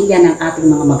kapamilya ng ating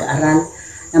mga mag-aaral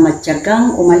na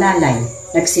matyagang umalalay,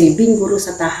 nagsilbing guro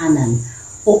sa tahanan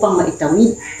upang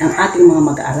maitawid ng ating mga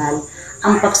mag-aaral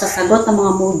ang pagsasagot ng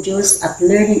mga modules at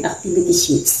learning activity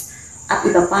sheets at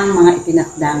iba pang mga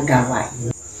itinakdang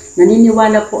gawain.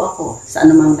 Naniniwala po ako sa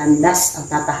anumang landas ang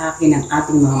tatahakin ng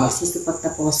ating mga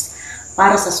magsisipagtapos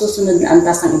para sa susunod na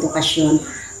antas ng edukasyon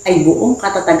ay buong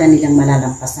katatagan nilang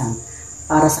malalampasan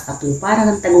para sa katuparan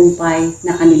ng tagumpay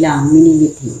na kanilang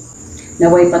minilithi.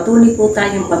 Naway patuloy po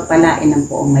tayong pagpalain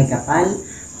ng poong may kapal.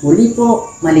 Muli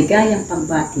po, maligayang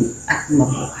pagbati at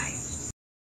mabuhay.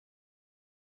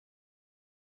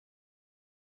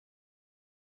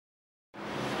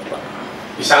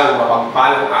 Isang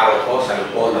mapagpalang araw po sa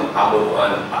loob ng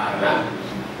panuruan ng paaralan,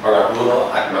 mga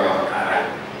guro at mga mag-aaral.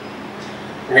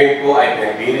 Ngayon po ay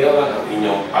pinagbibigyan ang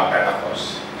inyong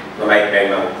pagtatapos na may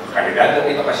temang kalidad ng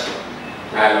edukasyon,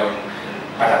 lalo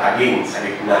patatagin sa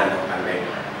gitna ng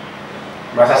pandemya.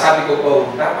 Masasabi ko po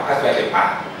napakaswerte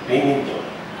pa ninyo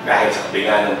dahil sa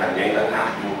kabila ng pandemya ng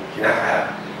ating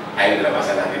kinakaharap ay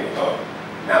nalabasan natin ito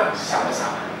ng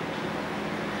sama-sama.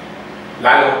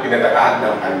 Lalong pinatatahan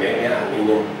ng pandemya ang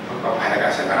inyong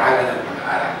pagpapahalaga sa larangan ng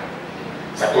pag-aaral,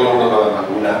 sa tulong ng mga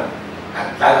magulang at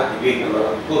lalong higit ng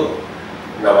mga guro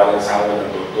na walang sawa ng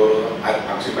tuturo at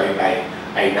pagsubaybay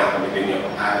ay nakamit ninyo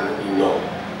ang inyong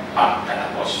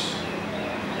pagtatapos.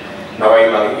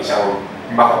 Naway maging isang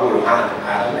makabuluhan ang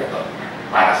araw na ito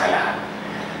para sa lahat,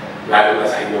 lalo na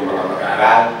sa inyong mga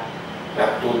mag-aaral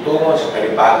na tutungo sa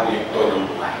panibagong yugto ng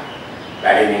buhay.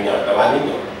 Dahil ninyo at tawa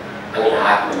ninyo ang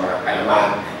lahat ng mga kalaman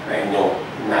na inyong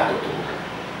natutunan.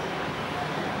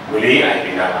 Muli ay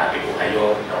pinabati ko kayo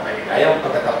ng maligayang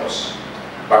pagtatapos.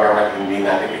 Bagamat hindi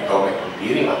natin ito may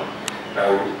pagdiriman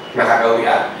ng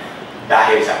nakagawian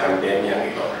dahil sa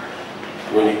pandemyang ito.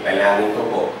 Ngunit dalangin ko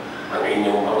po ang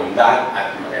inyong maunlad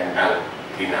at magandang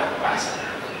kinabukasan.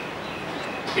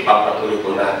 Ipagpatuloy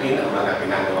po natin ang mga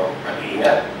ginagawang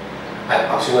pag-iingat at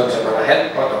pagsunod sa mga health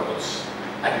protocols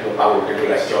at iba pang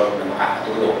regulasyon na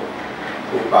makakatulong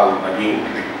upang maging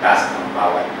ligtas ang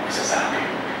bawat isa sa atin.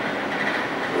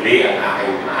 Muli ang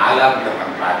aking maalam na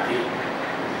pagbati.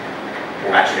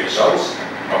 Congratulations,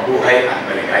 mabuhay at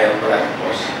maligayang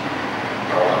pagtatapos.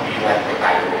 Mag-ingat po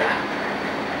tayo lahat.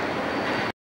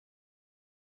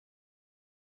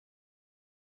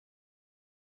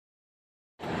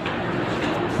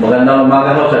 Magandang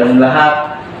umaga po sa inyong lahat,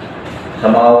 sa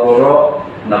mga guro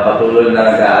na patuloy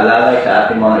na nag-aalalay sa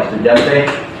ating mga estudyante,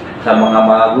 sa mga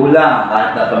magulang kahit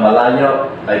nasa malayo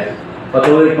ay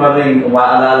patuloy pa rin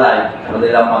umaalalay sa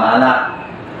kanilang mga anak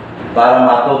para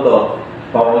matuto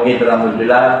pamamagitan ng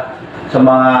modular sa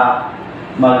mga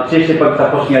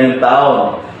magsisipagtapos ngayong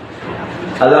taon.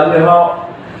 Alam niyo ho,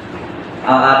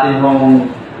 ang ating hong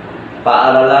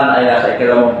paaralan ay nasa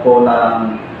ika-50 ng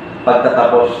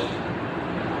pagtatapos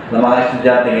ng mga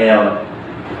estudyante ngayon.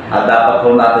 At dapat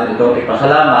ho natin itong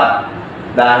ipasalamat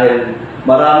dahil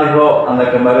marami ho ang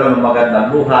nagkamaroon ng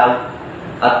magandang buhay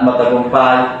at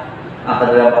matagumpay ang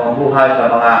kanilang pamumuhay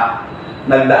sa mga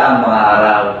nagdaang mga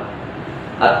araw.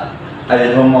 At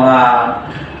ayun hong mga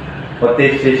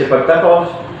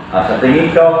magsisipagtapos, sa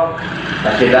tingin ko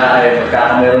na sila ay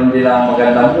magkakameron din ng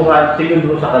magandang buhay,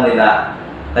 siguro sa kanila.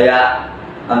 Kaya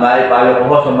ang maipayo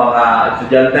ko sa mga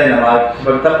estudyante na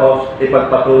magsipagtapos,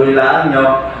 ipagpatuloy lang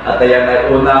nyo at ayan ay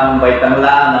unang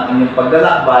baitanglaan ng inyong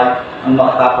paglalakbay ang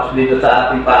makatapos dito sa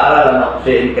ating paaralan na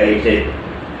si Ika-50.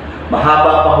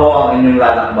 Mahaba pa ho ang inyong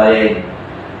lalakbayin.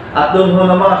 At doon ho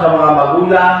naman sa mga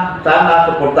magulang, sana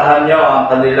suportahan nyo ang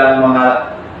kanilang mga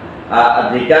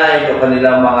adhikay o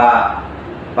kanilang mga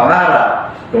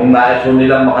pangarap. Kung nais ho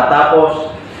nilang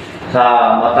makatapos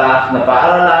sa mataas na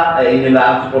paaralan, ay inyo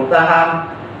lang suportahan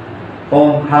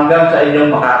kung hanggang sa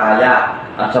inyong makakaya.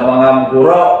 At sa mga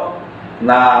guro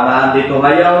na naandito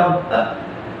ngayon at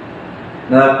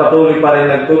nagpatuloy pa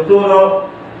rin nagtuturo,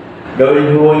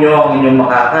 gawin ho nyo ang inyong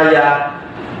makakaya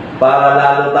para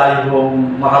lalo tayo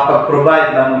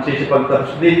makapag-provide ng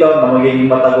magsisipagtapos dito na magiging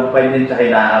matagumpay din sa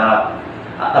hinaharap.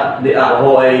 At ako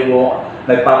ay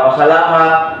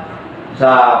nagpapasalamat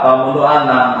sa pamunuan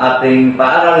ng ating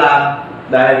paaralan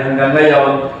dahil hanggang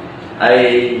ngayon ay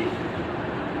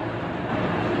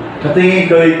sa tingin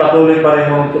ko ay patuloy pa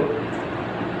rin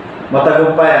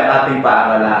matagumpay ang ating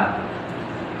paaralan.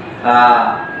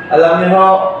 Alam niyo ho,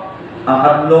 ang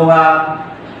kadlungan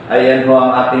ay yan ho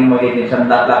ang ating magiging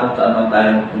sandata kung saan man tayo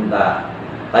magpunta.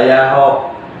 Kaya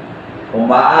ho,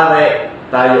 kung maaari,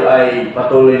 tayo ay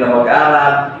patuloy na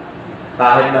mag-aral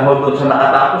kahit na ho doon sa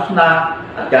nakatapos na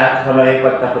at kahit sa may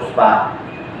pagtapos pa.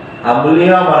 Muli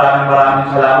ho,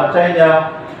 maraming salamat sa inyo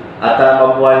at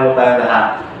mabuhay mo tayong lahat.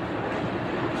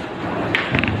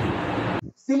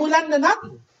 Simulan na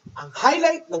natin ang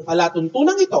highlight ng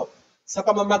palatuntunang ito sa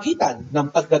pamamagitan ng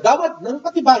paggagawad ng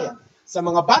katibayan sa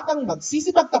mga batang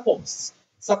magsisipagtapos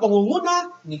sa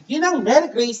pangunguna ni Ginang Mary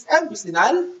Grace M.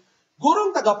 Bistinal,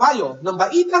 gurong tagapayo ng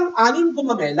Baitang 6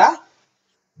 Gumamela,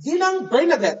 Ginang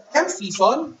Bernadette M.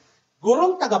 Season,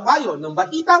 gurong tagapayo ng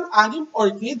Baitang 6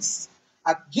 Orchids,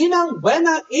 at Ginang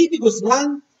Buena A. D.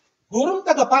 Guzman, gurong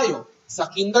tagapayo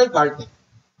sa kindergarten.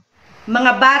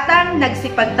 Mga batang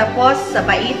nagsipagtapos sa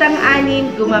Baitang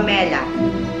 6 Gumamela.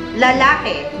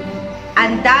 Lalaki,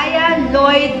 Andaya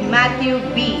Lloyd Matthew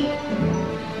B.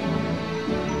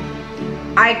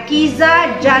 Arquiza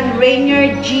John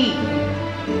Rainier G.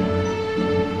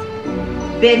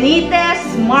 Benitez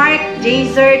Mark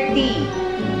Jazer T.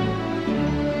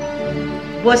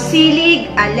 Bosilig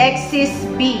Alexis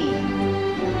B.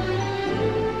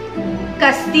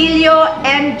 Castillo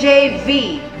MJ V.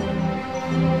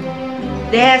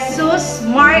 De Jesus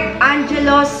Mark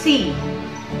Angelo C.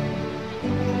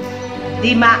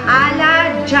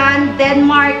 Dimaala John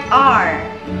Denmark R.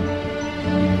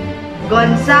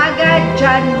 Gonzaga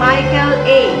John Michael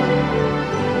A.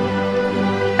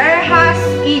 Erhas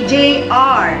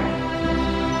EJR.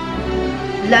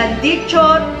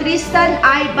 Landicho Tristan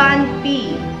Ivan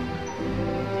P.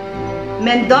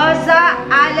 Mendoza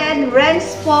Allen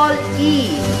Renz Paul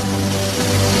E.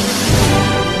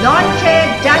 Noche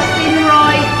Justin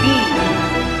Roy B.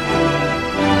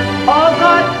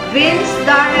 Ogot Vince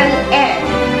Darrell N.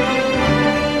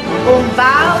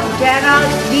 Umbao Gerald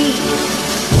D.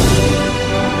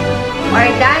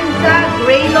 Ordanza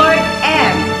Graylord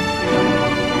M.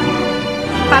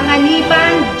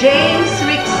 Panganiban James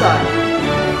Rickson,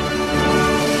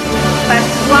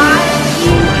 Pascual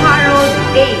E. Harold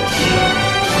H.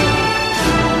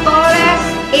 Torres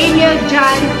Inyo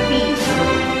John P.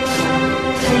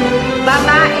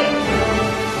 Babae,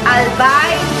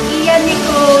 Albay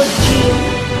Ianico G.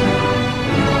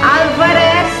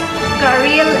 Alvarez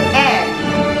Caril N.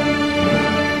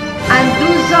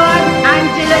 Anduzon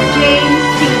Angela Jane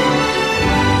C.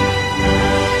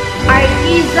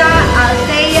 Arquiza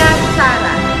Althea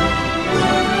Sara.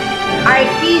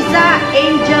 Arquiza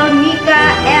Angel Nika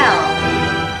L.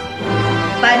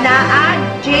 Banaad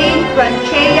Jane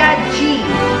Franchea G.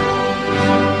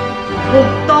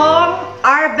 Bugtong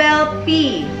Arbel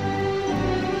P.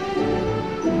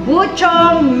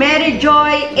 Buchong Mary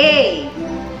Joy A.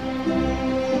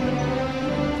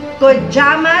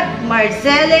 Kodjamat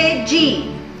Marcele G.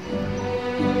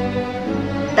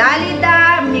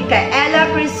 Dalida Micaela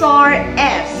Crisor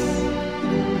S.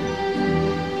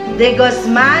 De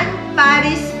Guzman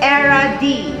Paris Era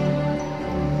D.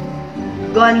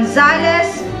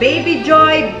 Gonzales Baby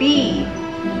Joy B.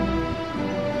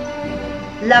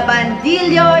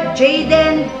 Labandillo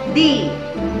Jaden D.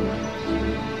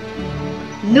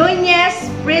 Nunez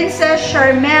Princess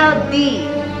Charmel D.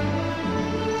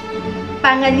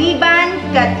 Panganiban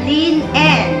Kathleen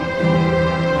N.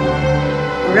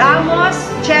 Ramos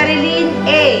Cherilyn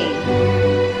A.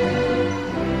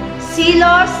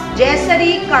 Silos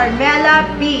Jessery Carmela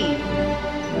B.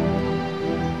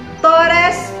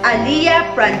 Torres Alia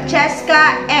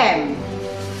Francesca M.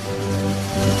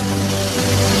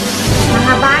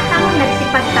 Mga batang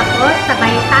nagsipagtapos sa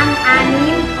baitang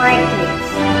 6 orchids.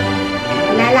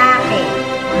 Lalaki,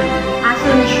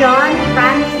 Asuncion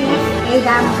Francis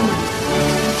Adam B.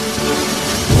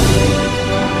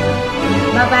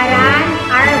 Babaran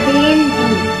Arvin D.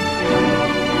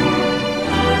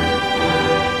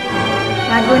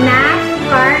 Magunas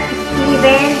Clark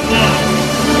Steven N.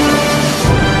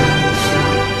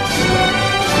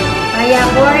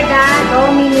 Bayaborda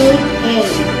Dominic A.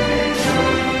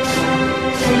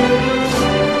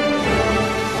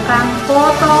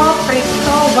 Campoto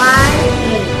Cristobal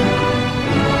A.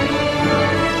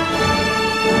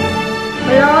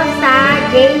 Closa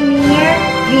Jamir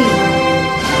G.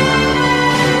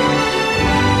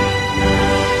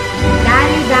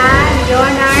 Dalida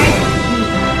Leonard D.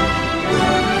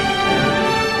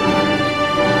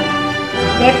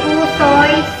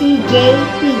 Depusoy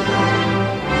CJP.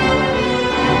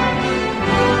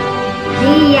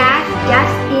 Diaz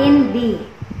Justin D.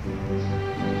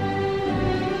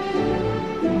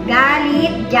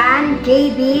 Galit John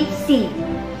JBC.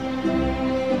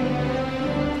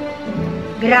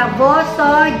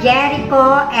 Gravoso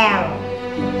Jericho L.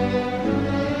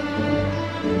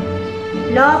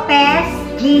 Lopez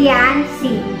Gian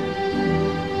C.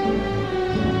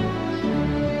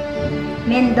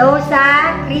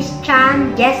 Mendoza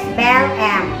Christian Jezbel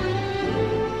M.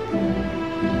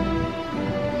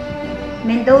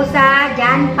 Mendoza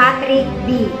John Patrick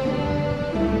B.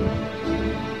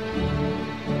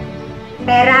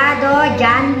 Perado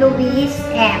John Luis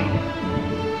M.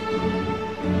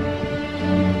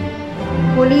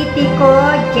 Politico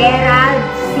Gerald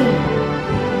C.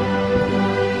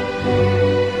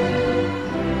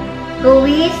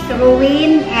 Luis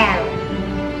Ruin L.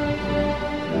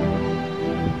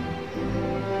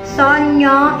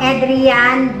 Sonyo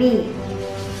Adrian B.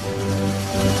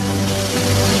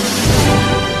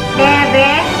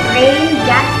 Teves Rain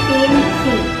Justin C.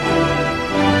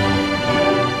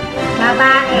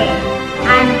 Babae,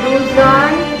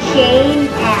 Anduzon Shane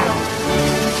L.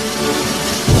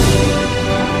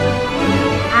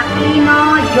 Aquino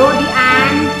Jody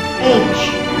Ann H.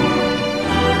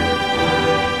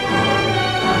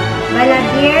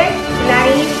 Balaguer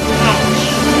Clarice H.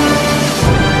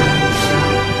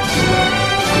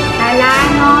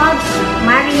 Talanog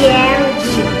Mariel D.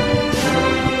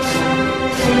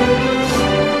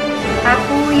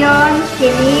 Kapuyon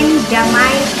Celine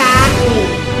Jamaica A.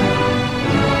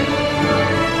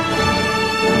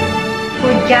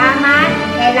 Pujamat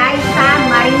Eliza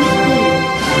Mariki.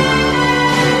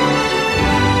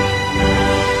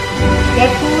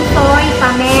 Depusoy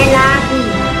Pamela B.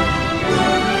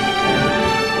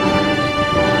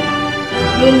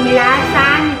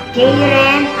 Limlasan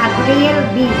Jaren Abril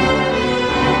B.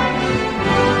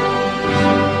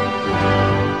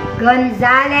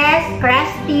 Gonzales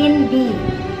Christine D.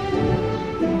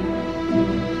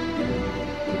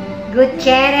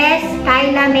 Gutierrez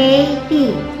Kyla May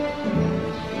T.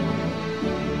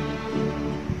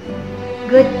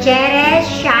 Gutierrez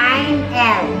Shine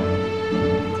L.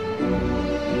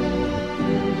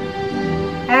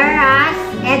 Eras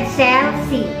Edsel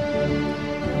C.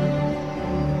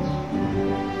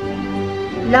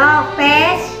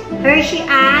 Lopez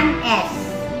Hershey-Ann S.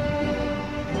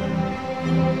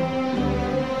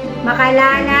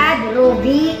 Makalalad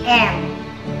Ruby M.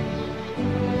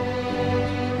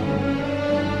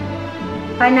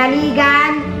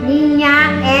 Panaligan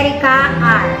Ninya Erica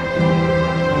R.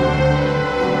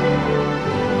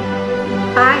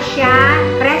 Pasha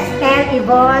Crestel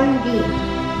Yvonne D.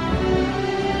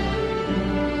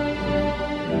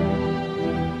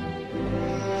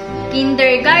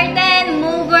 Kindergarten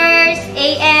Movers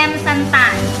AM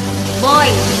Santan.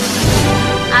 Boys: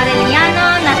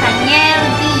 Arellano Nathaniel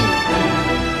D.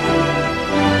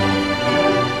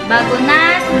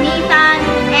 Bagunas Nathan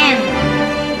N.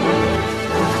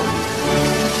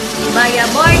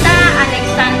 Bayaborda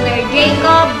Alexander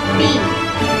Jacob P.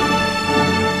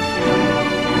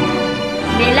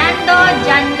 Belando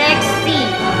John Lex C.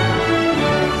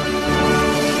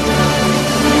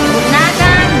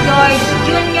 Unagan George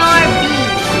Jr. B.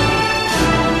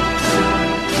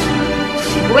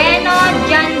 Bueno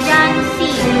John John C.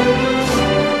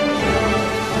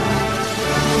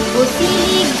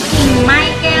 Busilig King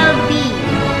Michael B.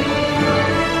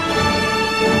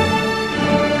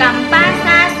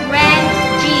 Campasas Renz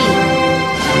G.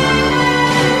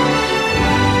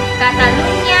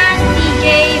 Catalunya CJ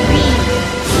B.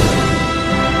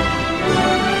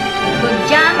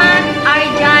 Gudjaman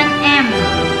Arjan M.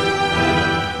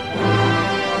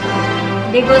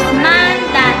 De Guzman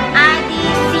Dan Adi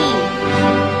C.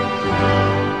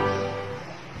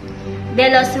 De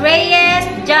Los Reyes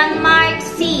John Mark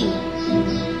C.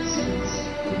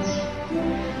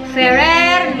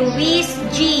 Ferrer Luis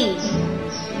G.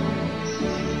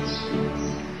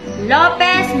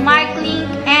 Lopez Marklink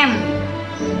M.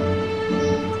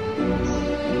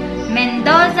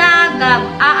 Mendoza Gab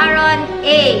Aaron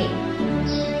A.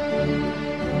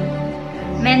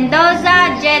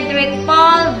 Mendoza Jedrick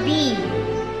Paul V.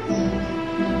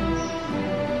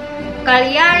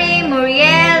 Cagliari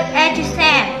Muriel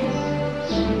Edison.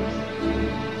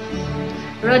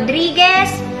 Rodriguez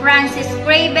Francis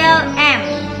Crabel M.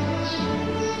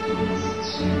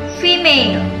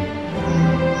 Female: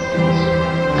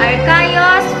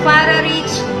 Arcaios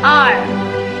Fararich R.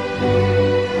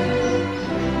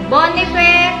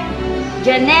 Boniface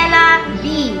Janela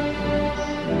B.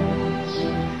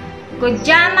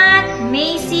 Kujamat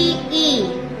Macy E.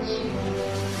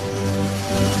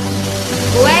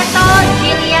 Cueto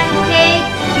Jillian Kate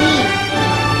B.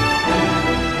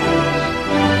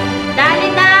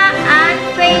 Dalida Ann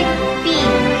Faith P.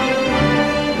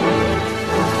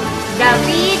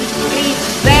 David Chris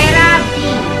Vera B.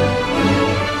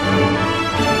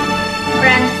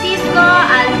 Francisco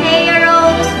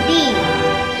Alheros D.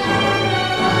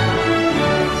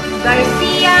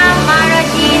 Garcia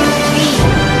Maradin B.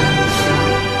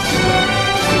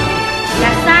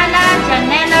 La Sala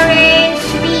Janela Reyes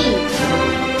B.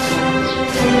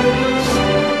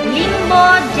 Limbo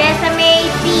Jesame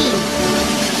P.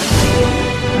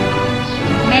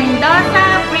 Mendoza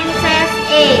Princess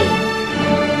A.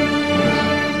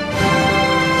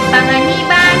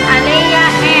 Panganiban Alea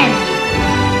N.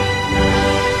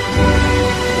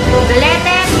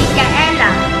 Poblete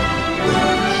Micaela.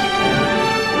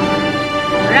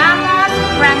 Ramos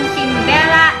Francine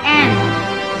Bella N.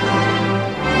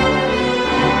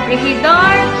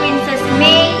 Regidor Princess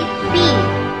May P.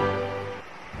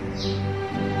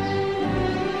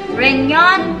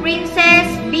 Reñon Princess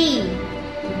B.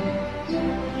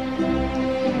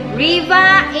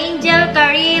 Riva Angel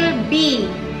Karil B.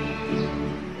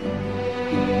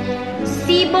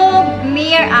 Sibog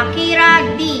Mir Akira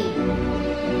D.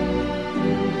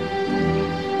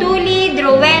 Tuli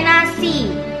Drowena C.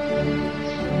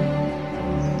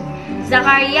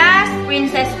 Zacarias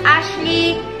Princess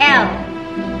Ashley L.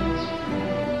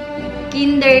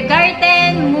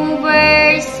 Kindergarten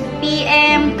Movers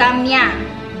PM Kamya.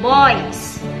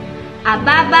 Boys: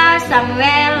 Ababa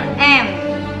Samuel M.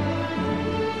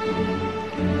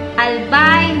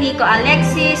 Albay Nico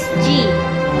Alexis G.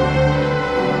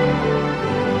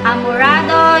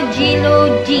 Amorado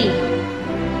Gilo G.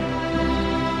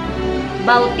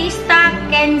 Bautista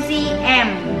Kenzie M.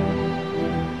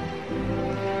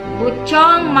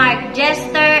 Butchong Mark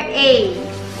Jester A.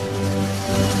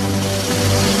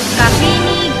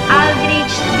 Kapinig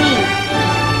Aldrich D.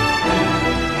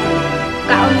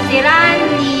 Kaunsiran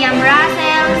Liam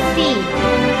Russell C.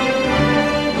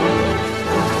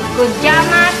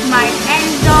 Kujamat Mark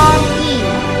Enzo E.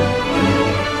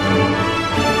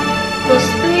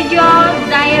 Custudio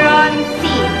Zyron C.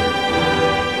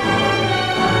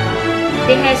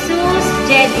 De Jesus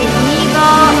Jed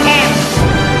Inigo M.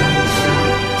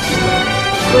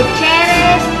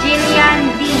 Gutierrez Jillian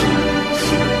D.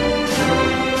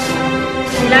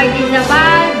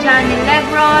 Lardizabal Johnny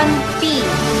Lebron P.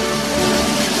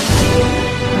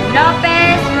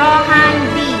 Lopez Rohan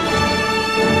D.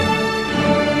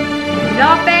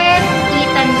 Lopez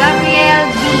Ethan Gabriel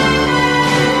B.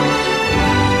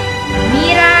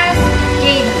 Miras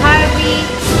Jade Harvey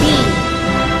D.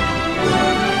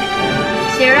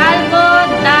 Seralvo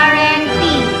Darren T.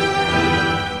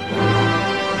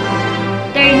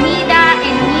 Ternida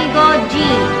Enigo G.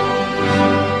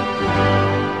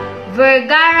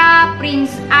 Vergara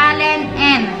Prince Allen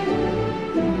M.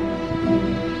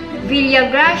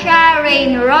 Villagracia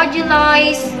Rain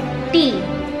Rogelois T.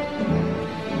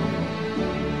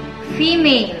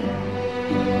 Female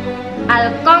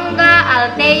Alconga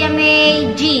Altea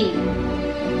May G.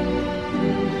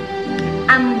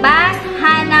 Ambas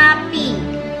Hannah P.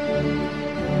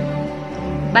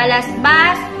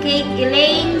 Balasbas Kate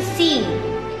Elaine C.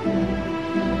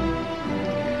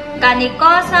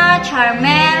 Canicosa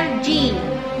Charmel G.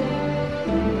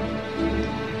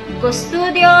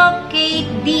 Custodio Kate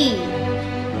D.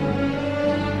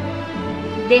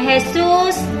 De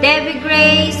Jesus Debbie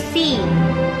Grace C.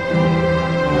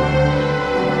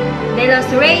 De los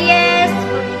Reyes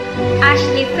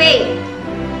Ashley Faith.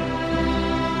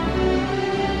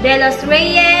 De los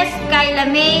Reyes Kyla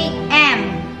May M.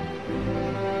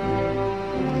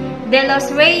 De los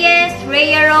Reyes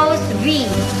Rhea Rose V.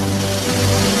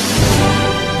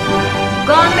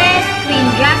 Gomez Queen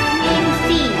Jasmine C.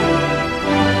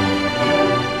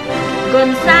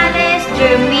 Gonzalez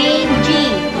Jermaine G.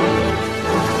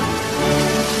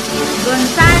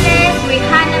 Gonzalez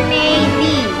Rihanna May D.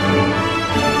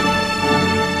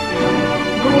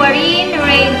 Guarin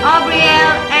Rain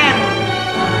Obriel M.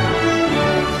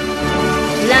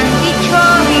 Landicho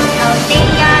Riz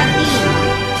Altea D.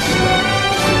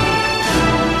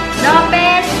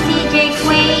 Lopez CJ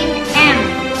Quain M.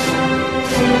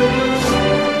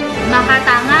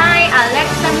 Makatangay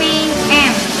Alexa May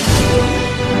M.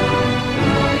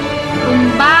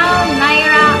 Umbao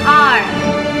Naira R.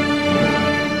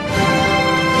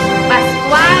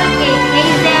 Pascual Kate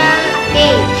Hazel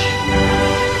H.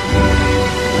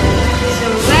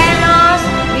 Sorelos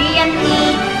Rian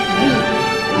Lee V.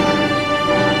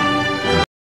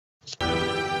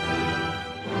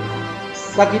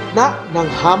 Sa gitna ng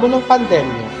hamon ng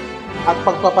pandemya at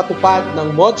pagpapatupad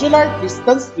ng modular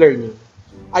distance learning,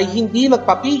 ay hindi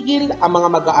nagpapigil ang mga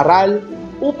mag-aaral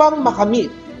upang makamit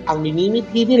ang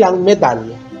minimithi nilang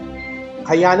medalya.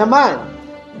 Kaya naman,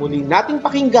 muli nating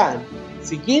pakinggan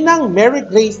si Ginang Mary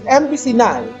Grace M.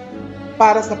 Bisinal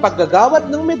para sa paggagawad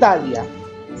ng medalya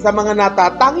sa mga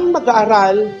natatanging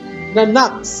mag-aaral na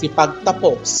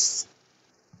nagsipagtapos.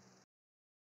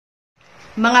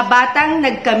 Mga batang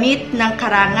nagkamit ng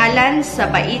karangalan sa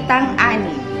baitang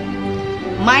ani.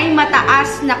 May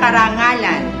mataas na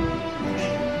karangalan.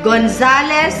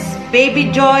 Gonzales Baby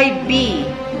Joy B.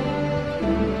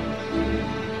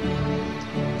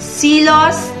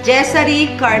 Silos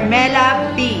Jessery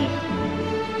Carmela B.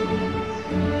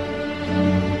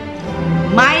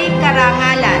 May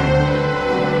karangalan.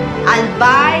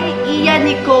 Albay Iya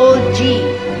Nicole G.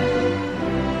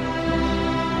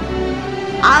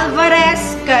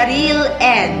 Alvarez Karil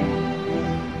N.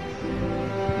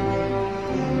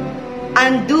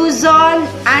 Anduzon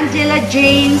Angela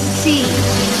Jane C.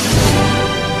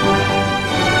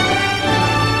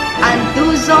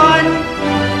 Anduzon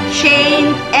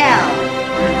Shane L.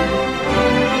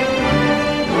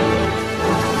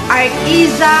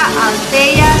 Arquiza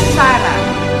Altea Sara.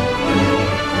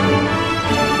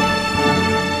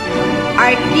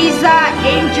 Arquiza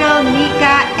Angel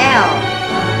Nika L.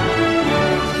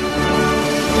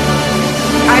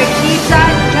 Arquiza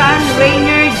John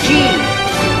Rainer G.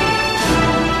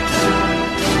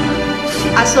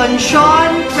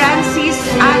 Asuncion Francis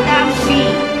Adam B.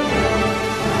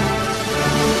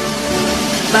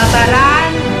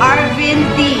 Babaran Arvin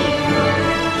D.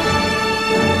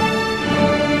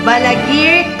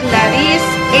 Balagir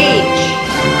Clarice H.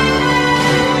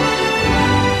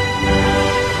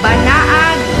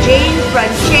 Banaag Jane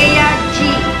Francea G.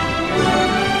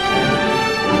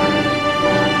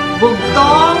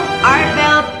 Bugtong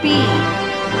Arbel P.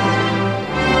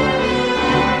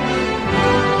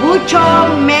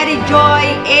 Buchong Mary Joy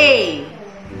A.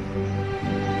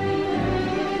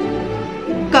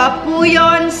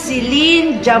 Kapuyon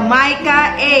Celine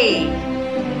Jamaica A.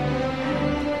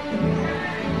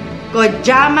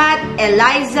 Kodjamat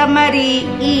Eliza Marie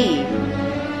E.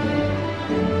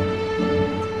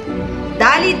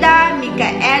 Dalida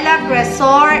Micaela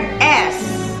Cresor S.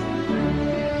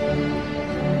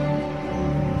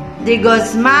 De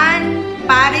Guzman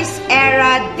Paris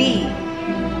Era D.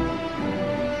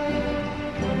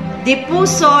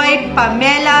 Dipusoy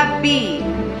Pamela B.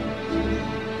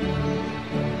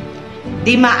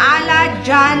 Dimaala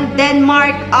John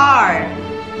Denmark R.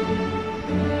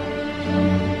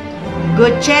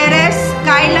 Gutierrez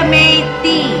Kyla May T.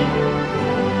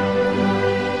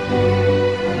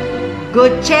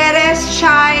 Gutierrez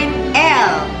Shine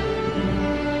L.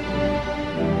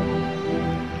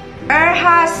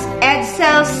 Erhas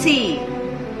Edsel C.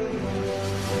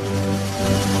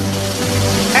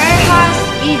 Erhas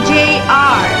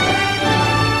EJR.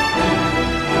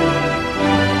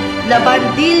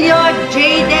 Labandillo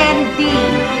Jaden D.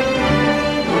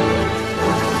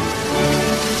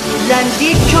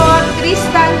 Landicho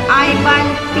Tristan Ivan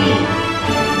P.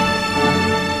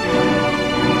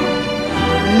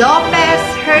 Lopez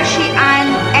Hershey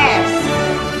Ann S.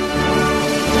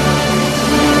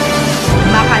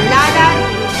 Makalala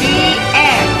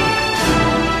B.M.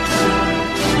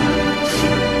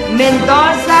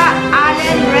 Mendoza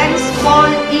Allen Renz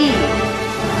Paul E.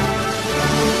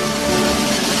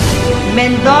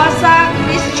 Mendoza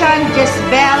Christian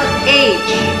Jezbel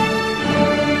H.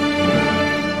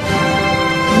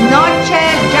 Noche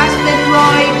Justin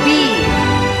Roy B.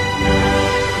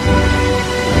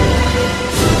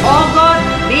 Ogot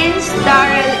Vince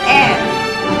Darrell M.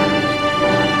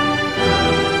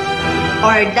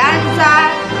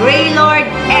 Ordanza Greylord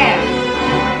M.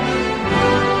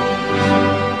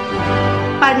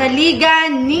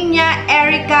 Panaligan Ninya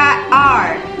Erica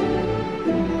R.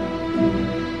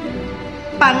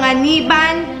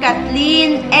 Panganiban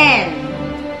Kathleen N.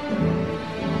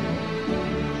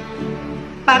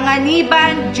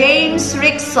 Panganiban James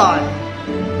Rickson.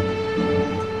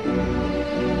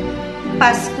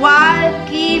 Pascual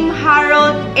Kim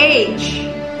Harold H.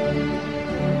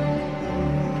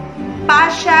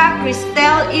 Pasha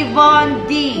Cristel Yvonne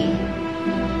D.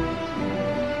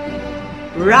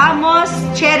 Ramos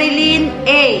Cherilyn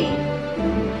A.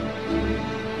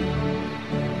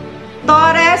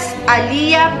 Torres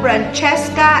Alia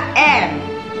Francesca M.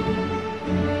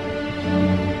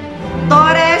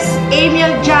 Torres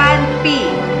Emil John P.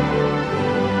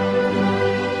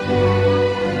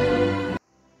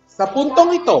 Sa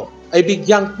puntong ito ay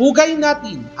bigyang pugay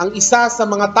natin ang isa sa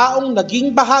mga taong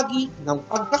naging bahagi ng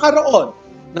pagkakaroon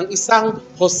ng isang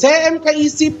Jose M.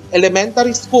 Caisip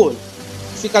Elementary School,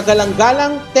 si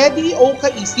Kagalang-galang Teddy O.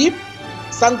 Caisip,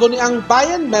 sangguniang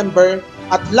bayan member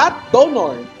at lot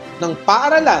donor ng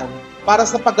paaralan para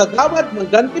sa paggagawad ng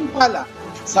gantimpala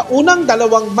sa unang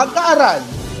dalawang mag-aaral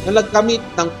na nagkamit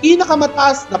ng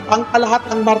pinakamataas na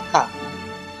pangkalahatang marka.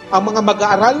 Ang mga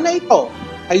mag-aaral na ito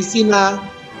ay sina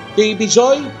Baby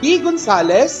Joy B.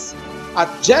 Gonzales at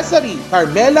Jessery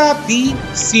Carmela B.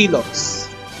 Silos.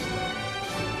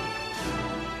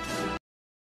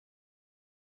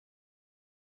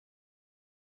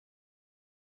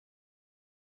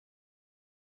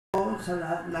 Sa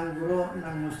lahat ng guro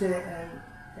ng Masaya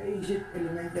Caisip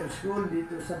Elementary School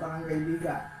dito sa Barangay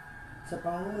Liga, sa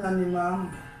pangunguna ni Ma'am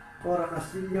Cora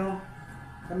Castillo,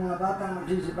 sa mga batang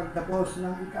nagsipagtapos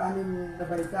ng ika-6 na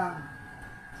baitang,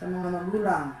 sa mga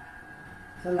magulang,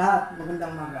 sa lahat,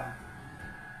 magandang maga.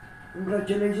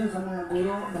 Congratulations sa mga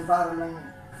guro ng paaralan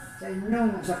sa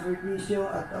inyong sakripisyo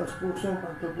at taus-pusong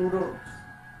pagtuturo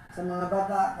sa mga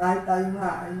bata kahit tayo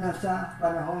nga ay nasa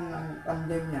panahon ng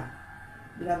pandemya.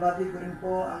 Binabati ko rin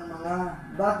po ang mga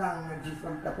batang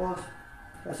nagsipagtapos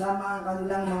kasama ang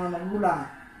kanilang mga magulang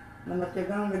na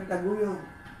matyagang nagtaguyod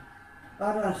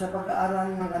para sa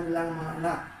pag-aaral ng kanilang mga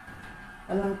anak.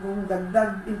 Alam kong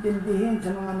dagdag intindihin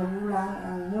sa mga magulang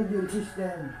ang module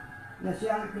system na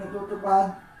siyang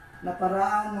pinatutupad na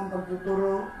paraan ng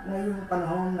pagtuturo ngayong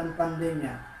panahon ng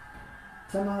pandemya.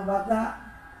 Sa mga bata,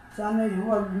 sana'y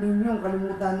huwag ninyong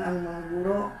kalimutan ang mga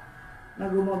guro na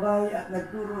gumabay at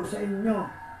nagturo sa inyo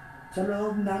sa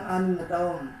loob ng 6 na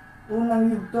taon. Unang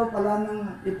yugto pala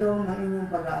ng ito ng inyong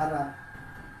pag-aaral.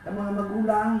 Sa mga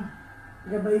magulang,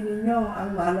 gabay ninyo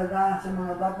ang mahalaga sa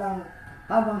mga batang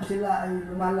habang sila ay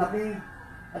lumalaki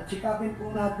at sikapin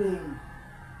po natin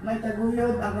may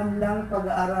taguyod ang kanilang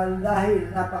pag-aaral dahil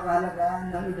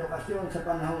napakahalaga ng edukasyon sa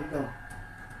panahon ito.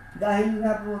 Dahil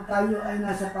nga po tayo ay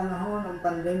nasa panahon ng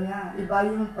pandemya, iba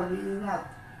yung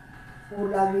pag-iingat.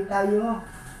 Lagi tayo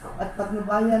at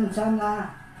patnubayan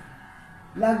sana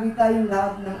lagi tayong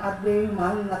lahat ng ating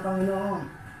mahal na Panginoon.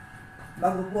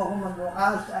 Bago po ako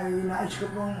magwakas ay nais ko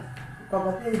pong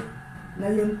ipabati na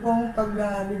yun pong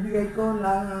pagbibigay ko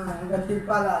ng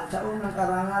gantimpala sa unang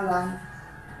karangalan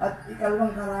at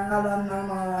ikalawang karangalan ng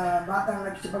mga batang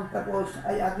nagsipagtapos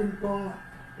ay atin pong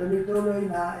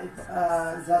tuloy-tuloy na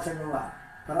sasagawa.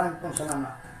 Maraming pong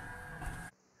salamat.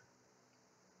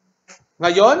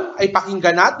 Ngayon ay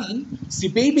pakinggan natin si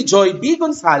Baby Joy B.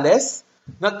 Gonzales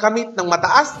nagkamit ng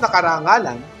mataas na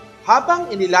karangalan habang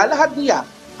inilalahad niya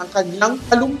ang kanyang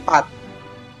talumpat.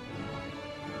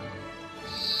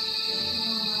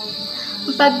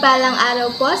 Pagpalang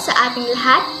araw po sa ating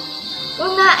lahat.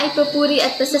 Una ay papuri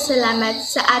at pasasalamat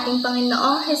sa ating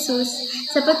Panginoong Jesus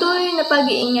sa patuloy na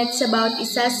pag-iingat sa bawat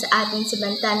isa sa atin sa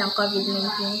banta ng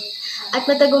COVID-19. At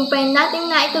matagumpay nating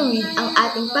naitawid ang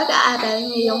ating pag-aaral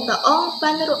ngayong taong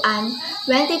panuruan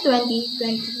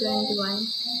 2020-2021.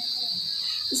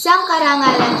 Isang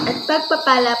karangalan at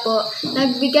pagpapala po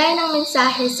nagbigay ng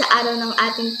mensahe sa araw ng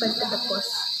ating pagtatapos.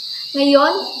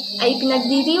 Ngayon ay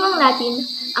pinagdiriwang natin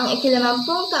ang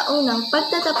ika-50 taon ng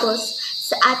pagtatapos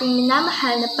sa ating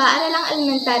minamahal na paaralang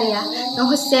elementarya ng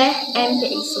Jose M.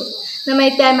 Ika-50 na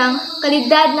may temang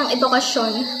kalidad ng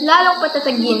edukasyon lalong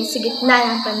patatagin sa gitna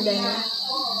ng pandemya.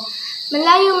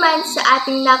 Malayo man sa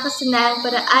ating nakasanayang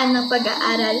paraan ng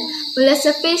pag-aaral mula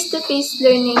sa face-to-face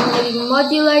learning na naging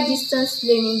modular distance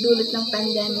learning dulot ng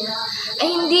pandemya, ay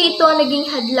hindi ito naging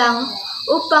hadlang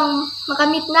upang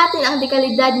makamit natin ang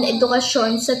dekalidad na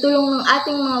edukasyon sa tulong ng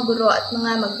ating mga guro at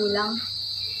mga magulang.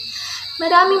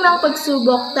 Marami mang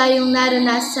pagsubok tayong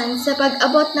naranasan sa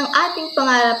pag-abot ng ating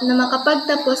pangarap na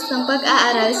makapagtapos ng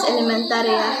pag-aaral sa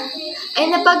elementarya, ay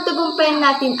napagtagumpayan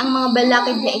natin ang mga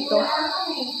balakid na ito.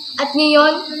 At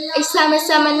ngayon ay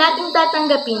sama-sama nating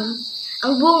tatanggapin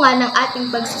ang bunga ng ating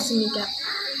pagsusumikap,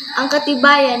 ang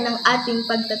katibayan ng ating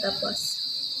pagtatapos.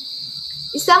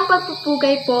 Isang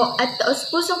pagpupugay po at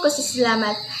taos-pusong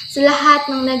pasasalamat sa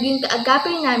lahat ng naging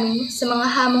kaagapay namin sa mga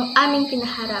hamong aming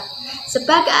kinaharap sa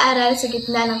pag-aaral sa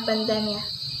gitna ng pandemya.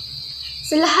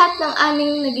 Sa lahat ng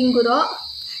aming naging guro,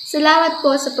 salamat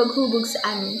po sa paghubog sa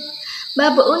amin.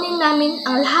 Babaunin namin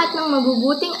ang lahat ng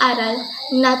mabubuting aral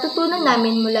na natutunan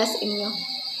namin mula sa inyo.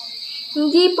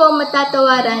 Hindi po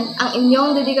matatawaran ang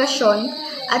inyong dedikasyon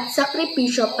at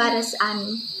sakripisyo para sa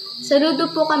amin.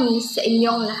 Saludo po kami sa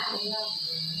inyong lahat.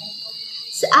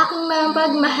 Sa aking mga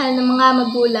pagmahal ng mga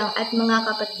magulang at mga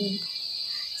kapatid,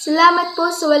 salamat po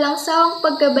sa walang sawang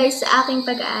paggabay sa aking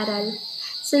pag-aaral.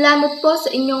 Salamat po sa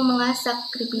inyong mga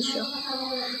sakripisyo.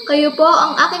 Kayo po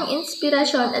ang aking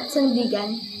inspirasyon at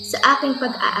sandigan sa aking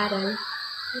pag-aaral.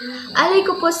 Alay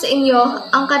ko po sa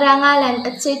inyo ang karangalan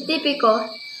at sertipiko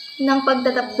ng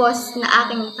pagtatapos na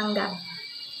aking natanggap.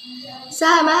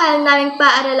 Sa mahal naming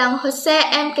paaralang Jose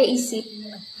M. Ika-50,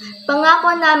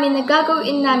 pangako namin na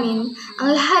gagawin namin ang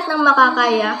lahat ng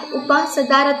makakaya upang sa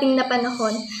darating na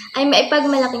panahon ay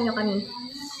maipagmalaki niyo kami.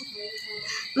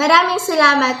 Maraming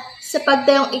salamat sa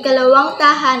pagtayong ikalawang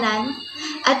tahanan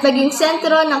at maging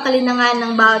sentro ng kalinangan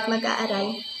ng bawat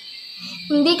mag-aaral.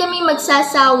 Hindi kami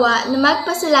magsasawa na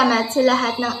magpasalamat sa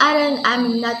lahat ng aral na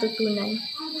aming natutunan.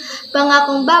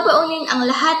 Pangakong babaunin ang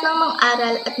lahat ng mga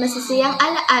aral at masasayang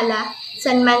alaala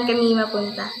saan man kami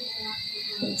mapunta.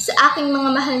 Sa aking mga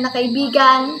mahal na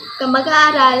kaibigan,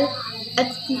 kamag-aaral,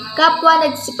 at kapwa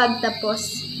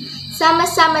nagsipagtapos,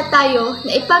 sama-sama tayo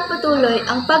na ipagpatuloy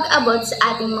ang pag-abot sa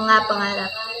ating mga pangarap.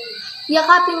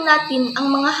 Yakapin natin ang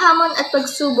mga hamon at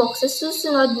pagsubok sa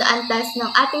susunod na antas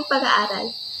ng ating pag-aaral.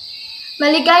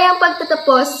 Maligayang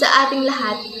pagtatapos sa ating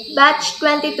lahat, Batch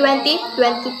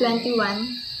 2020-2021.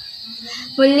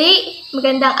 Muli,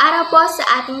 magandang araw po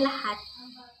sa ating lahat.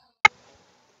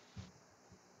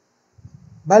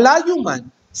 Malayo man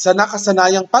sa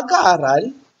nakasanayang pag-aaral,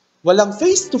 walang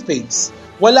face-to-face,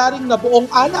 wala ring nabuong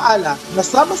alaala na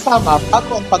sama-sama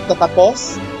bago ang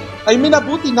pagtatapos, ay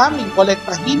minabuti namin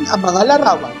kolektahin ang mga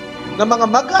larawan ng mga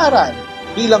mag-aaral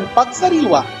bilang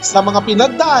pagsariwa sa mga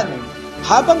pinagdaanan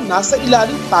habang nasa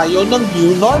ilalim tayo ng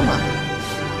new normal.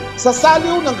 Sa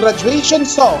saliw ng graduation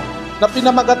song na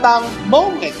pinamagatang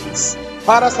Moments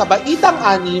para sa Baitang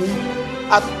 6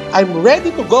 at I'm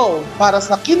Ready to Go para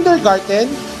sa kindergarten,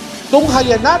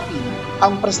 tunghayan natin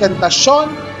ang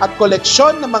presentasyon at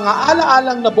koleksyon ng mga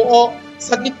alaalang nabuo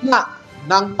sa gitna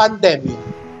ng pandemya.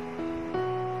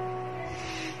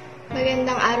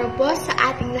 Magandang araw po sa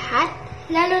ating lahat,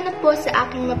 lalo na po sa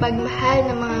aking mapagmahal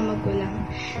na mga magulang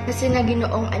na sina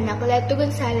Ginoong Anak Leto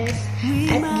Gonzales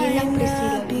at Ginang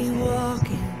Priscilla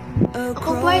Gonzales.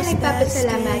 Ako po ay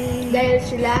nagpapasalamat dahil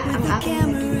sila ang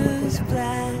aking naging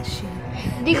magulang.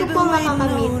 Hindi ko po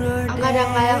makakamit ang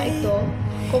karangalang ito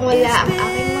kung wala ang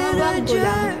aking mga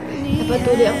magulang na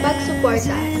patuloy ang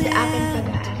pagsuporta sa aking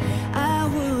pag-aaral.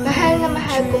 Mahal na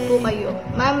mahal ko po kayo,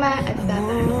 Mama at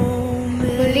Papa.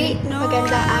 Muli,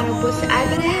 magandang araw po sa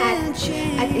ating lahat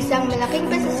at isang malaking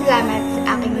pasasalamat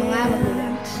sa aking mga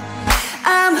magulang.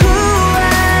 I'm who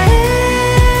I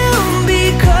am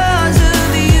because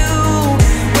of you.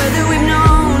 Whether we've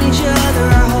known each other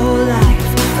our whole life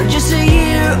or just a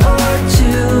year or two.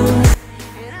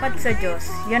 Diyos.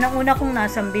 Yan ang una kong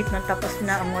nasambit nung tapos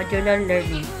na ang modular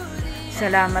learning.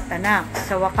 Salamat anak.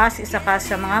 Sa wakas, isa ka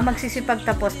sa mga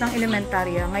magsisipagtapos ng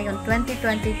elementarya ngayon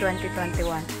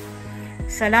 2020-2021.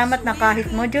 Salamat na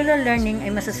kahit modular learning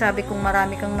ay masasabi kong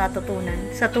marami kang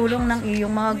natutunan sa tulong ng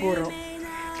iyong mga guro.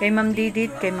 Kay Ma'am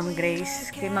Didit, kay Ma'am Grace,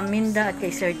 kay Ma'am Minda at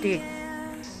kay Sir Dick.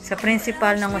 Sa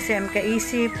principal ng Masaya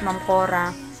Kaisip, Ma'am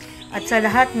Cora, at sa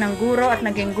lahat ng guro at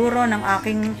naging guro ng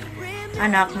aking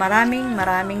anak,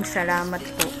 maraming salamat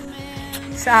po.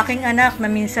 Sa aking anak na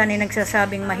minsan ay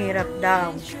nagsasabing mahirap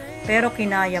daw, pero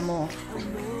kinaya mo.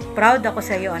 Proud ako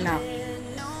sa iyo anak.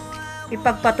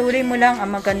 Ipagpatuloy mo lang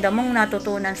ang maganda mong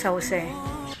natutunan sa Jose.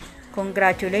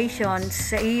 Congratulations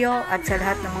sa iyo at sa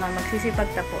lahat ng mga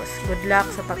magsisipagtapos. Good luck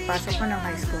sa pagpasok mo ng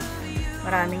high school.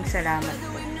 Maraming salamat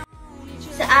po.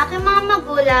 Sa aking mga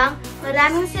magulang,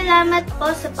 maraming salamat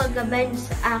po sa paggabay niyo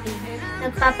sa akin.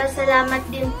 Nagpapasalamat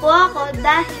din po ako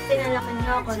dahil pinalaki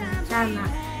niyo ako ng tama.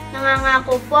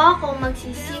 Nangangako po akong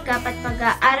magsisikap at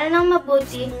pag-aaral ng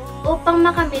mabuti upang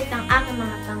makamit ang aking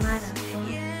mga pangarap.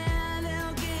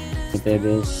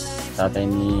 Tedes, tatay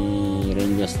ni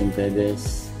Rangers ng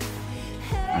Tedes.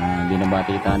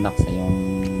 Binabati kita anak sa iyong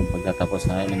pagtatapos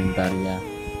sa elementarya.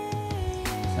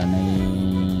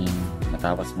 Sana'y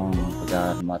matapos mong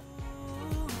pag-aaral at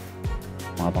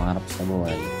mga pangarap sa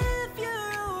buhay.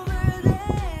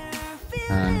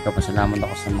 Nagpapasalamat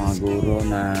ako sa mga guro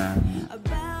na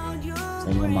sa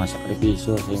inyong mga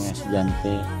sakripisyo, sa inyong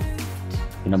estudyante.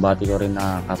 Pinabati ko rin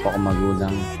na kapwa ko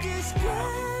magulang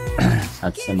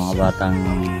at sa mga batang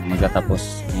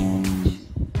magtatapos ngayong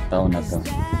taon na to.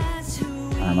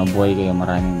 Mabuhay kayo,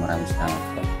 maraming salamat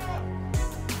po.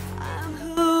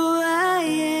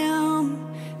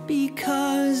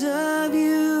 Because of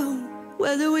you,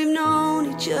 whether we've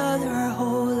known each other our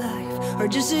whole life or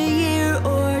just a year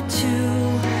or two,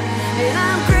 and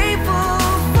I'm grateful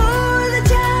for the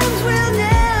times we'll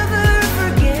never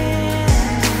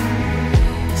forget,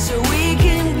 so we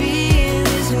can be in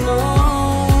this moment,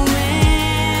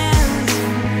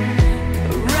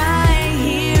 right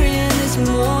here in this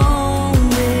moment.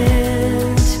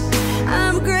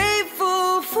 I'm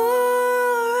grateful for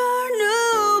our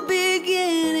new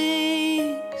beginnings,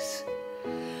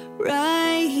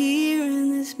 right here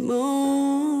in this moment.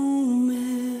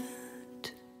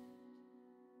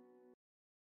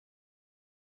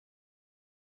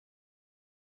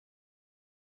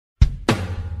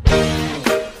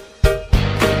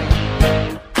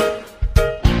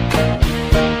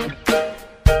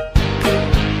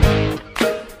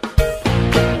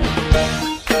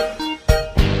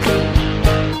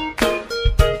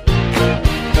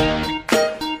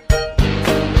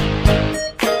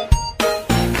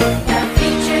 The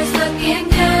future's looking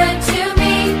good to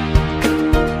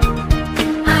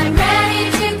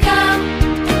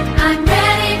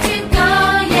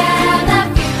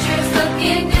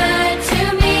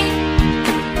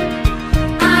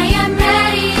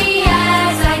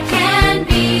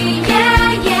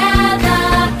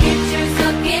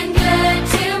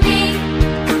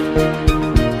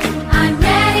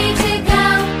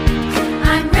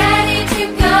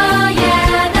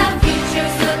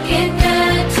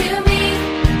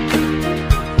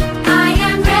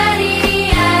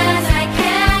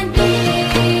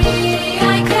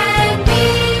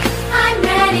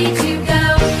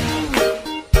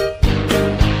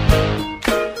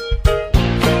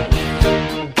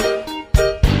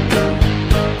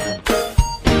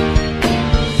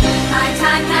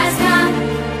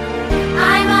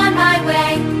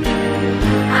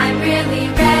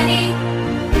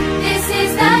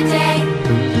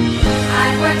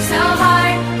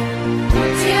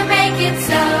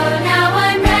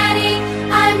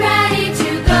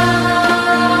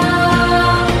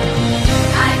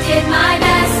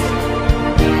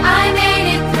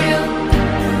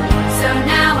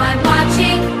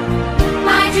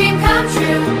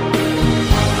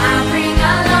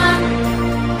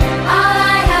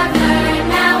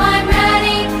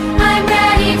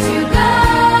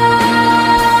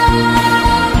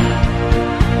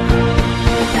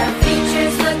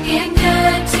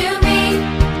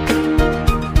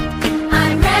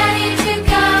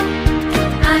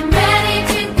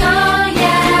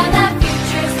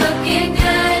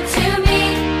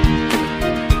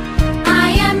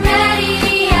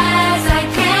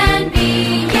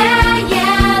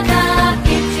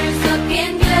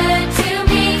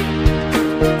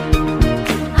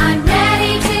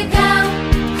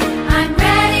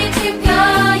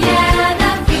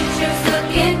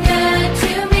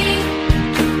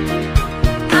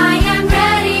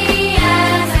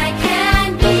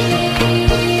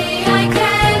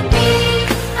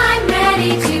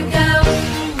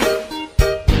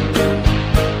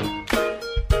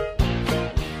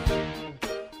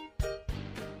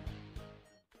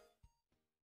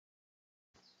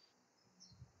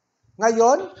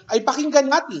Ngayon ay pakinggan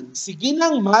natin si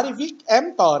Ginang Marivic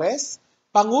M. Torres,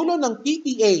 Pangulo ng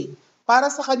PTA, para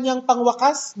sa kanyang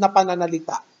pangwakas na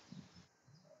pananalita.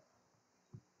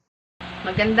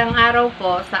 Magandang araw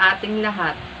po sa ating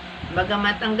lahat.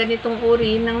 Bagamat ang ganitong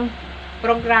uri ng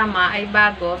programa ay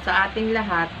bago sa ating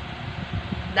lahat,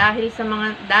 dahil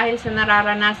sa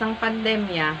nararanasang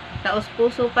pandemya,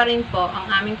 taos-puso pa rin po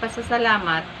ang aming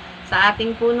pasasalamat sa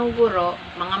ating punong guro,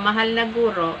 mga mahal na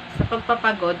guro, sa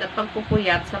pagpapagod at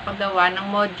pagpupuyat sa paggawa ng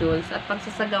modules at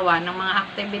pagsasagawa ng mga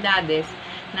aktibidades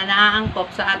na naaangkop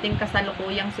sa ating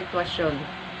kasalukuyang sitwasyon.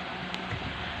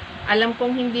 Alam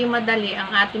kong hindi madali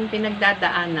ang ating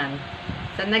pinagdadaanan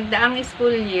sa nagdaang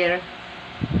school year,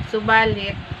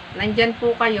 subalit nandyan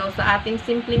po kayo sa ating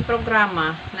simpleng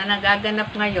programa na nagaganap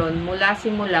ngayon mula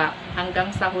simula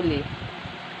hanggang sa huli.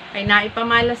 Ay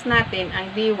naipamalas natin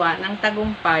ang diwa ng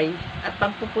tagumpay at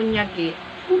pagpupunyagi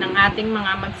ng ating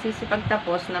mga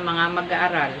magsisipagtapos na mga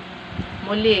mag-aaral.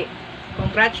 Muli,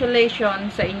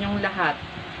 congratulations sa inyong lahat.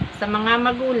 Sa mga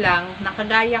magulang na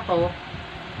kagaya ko,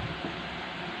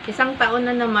 isang taon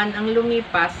na naman ang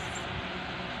lumipas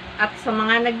at sa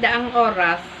mga nagdaang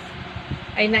oras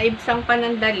ay naibsang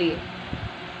panandali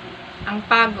ang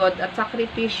pagod at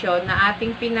sakripisyo na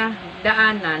ating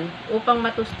pinagdaanan upang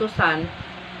matustusan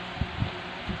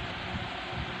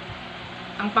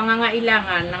ang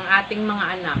pangangailangan ng ating mga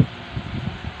anak.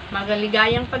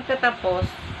 Magaligayang pagtatapos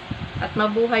at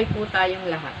mabuhay po tayong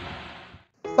lahat.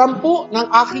 10 ng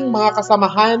aking mga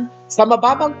kasamahan sa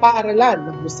mababang paaralan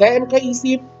ng Masaya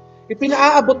Ika-50,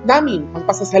 ipinaabot namin ang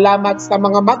pasasalamat sa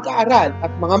mga mag-aaral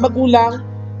at mga magulang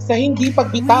sa hindi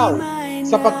pagbitaw,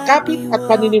 sa pagkapit at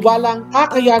paniniwalang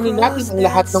kakayanin natin ang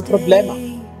lahat ng problema.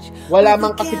 Wala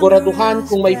mang kasiguraduhan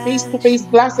kung may face-to-face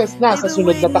classes na sa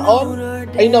sunod na taon,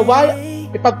 ay naway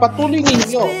ipagpatuloy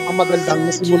ninyo ang magandang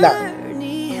nasimulan.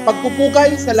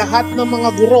 Pagpupugay sa lahat ng mga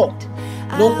guro.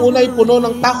 Noong una'y puno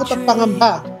ng takot at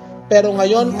pangamba, pero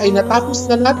ngayon ay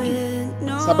natapos na natin.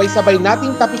 Sabay-sabay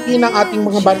nating tapikin ang ating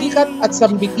mga balikat at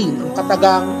sambitin ang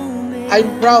katagang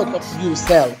I'm proud of you,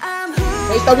 self.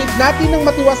 Naitawid natin ng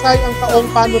matiwasay ang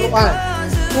taong panuruan.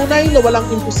 Tunay na walang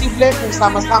imposible kung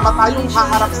sama-sama tayong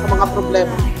haharap sa mga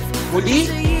problema.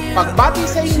 Muli, pagbati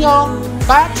sa inyo,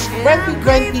 Batch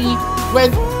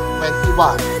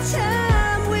 2020-2021.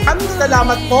 Aming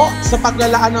salamat po sa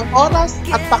paglalaan ng oras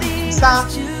at pakikisa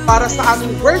para sa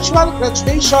aming virtual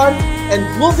graduation and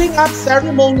moving up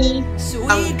ceremony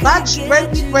ng Batch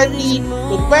 2020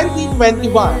 to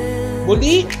 2021.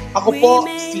 Muli, ako po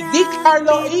si Dick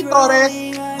Carlo A. Torres,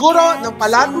 Guro ng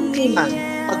Palatuntunan.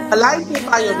 Pagpalain po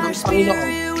tayo ng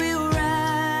Panginoon.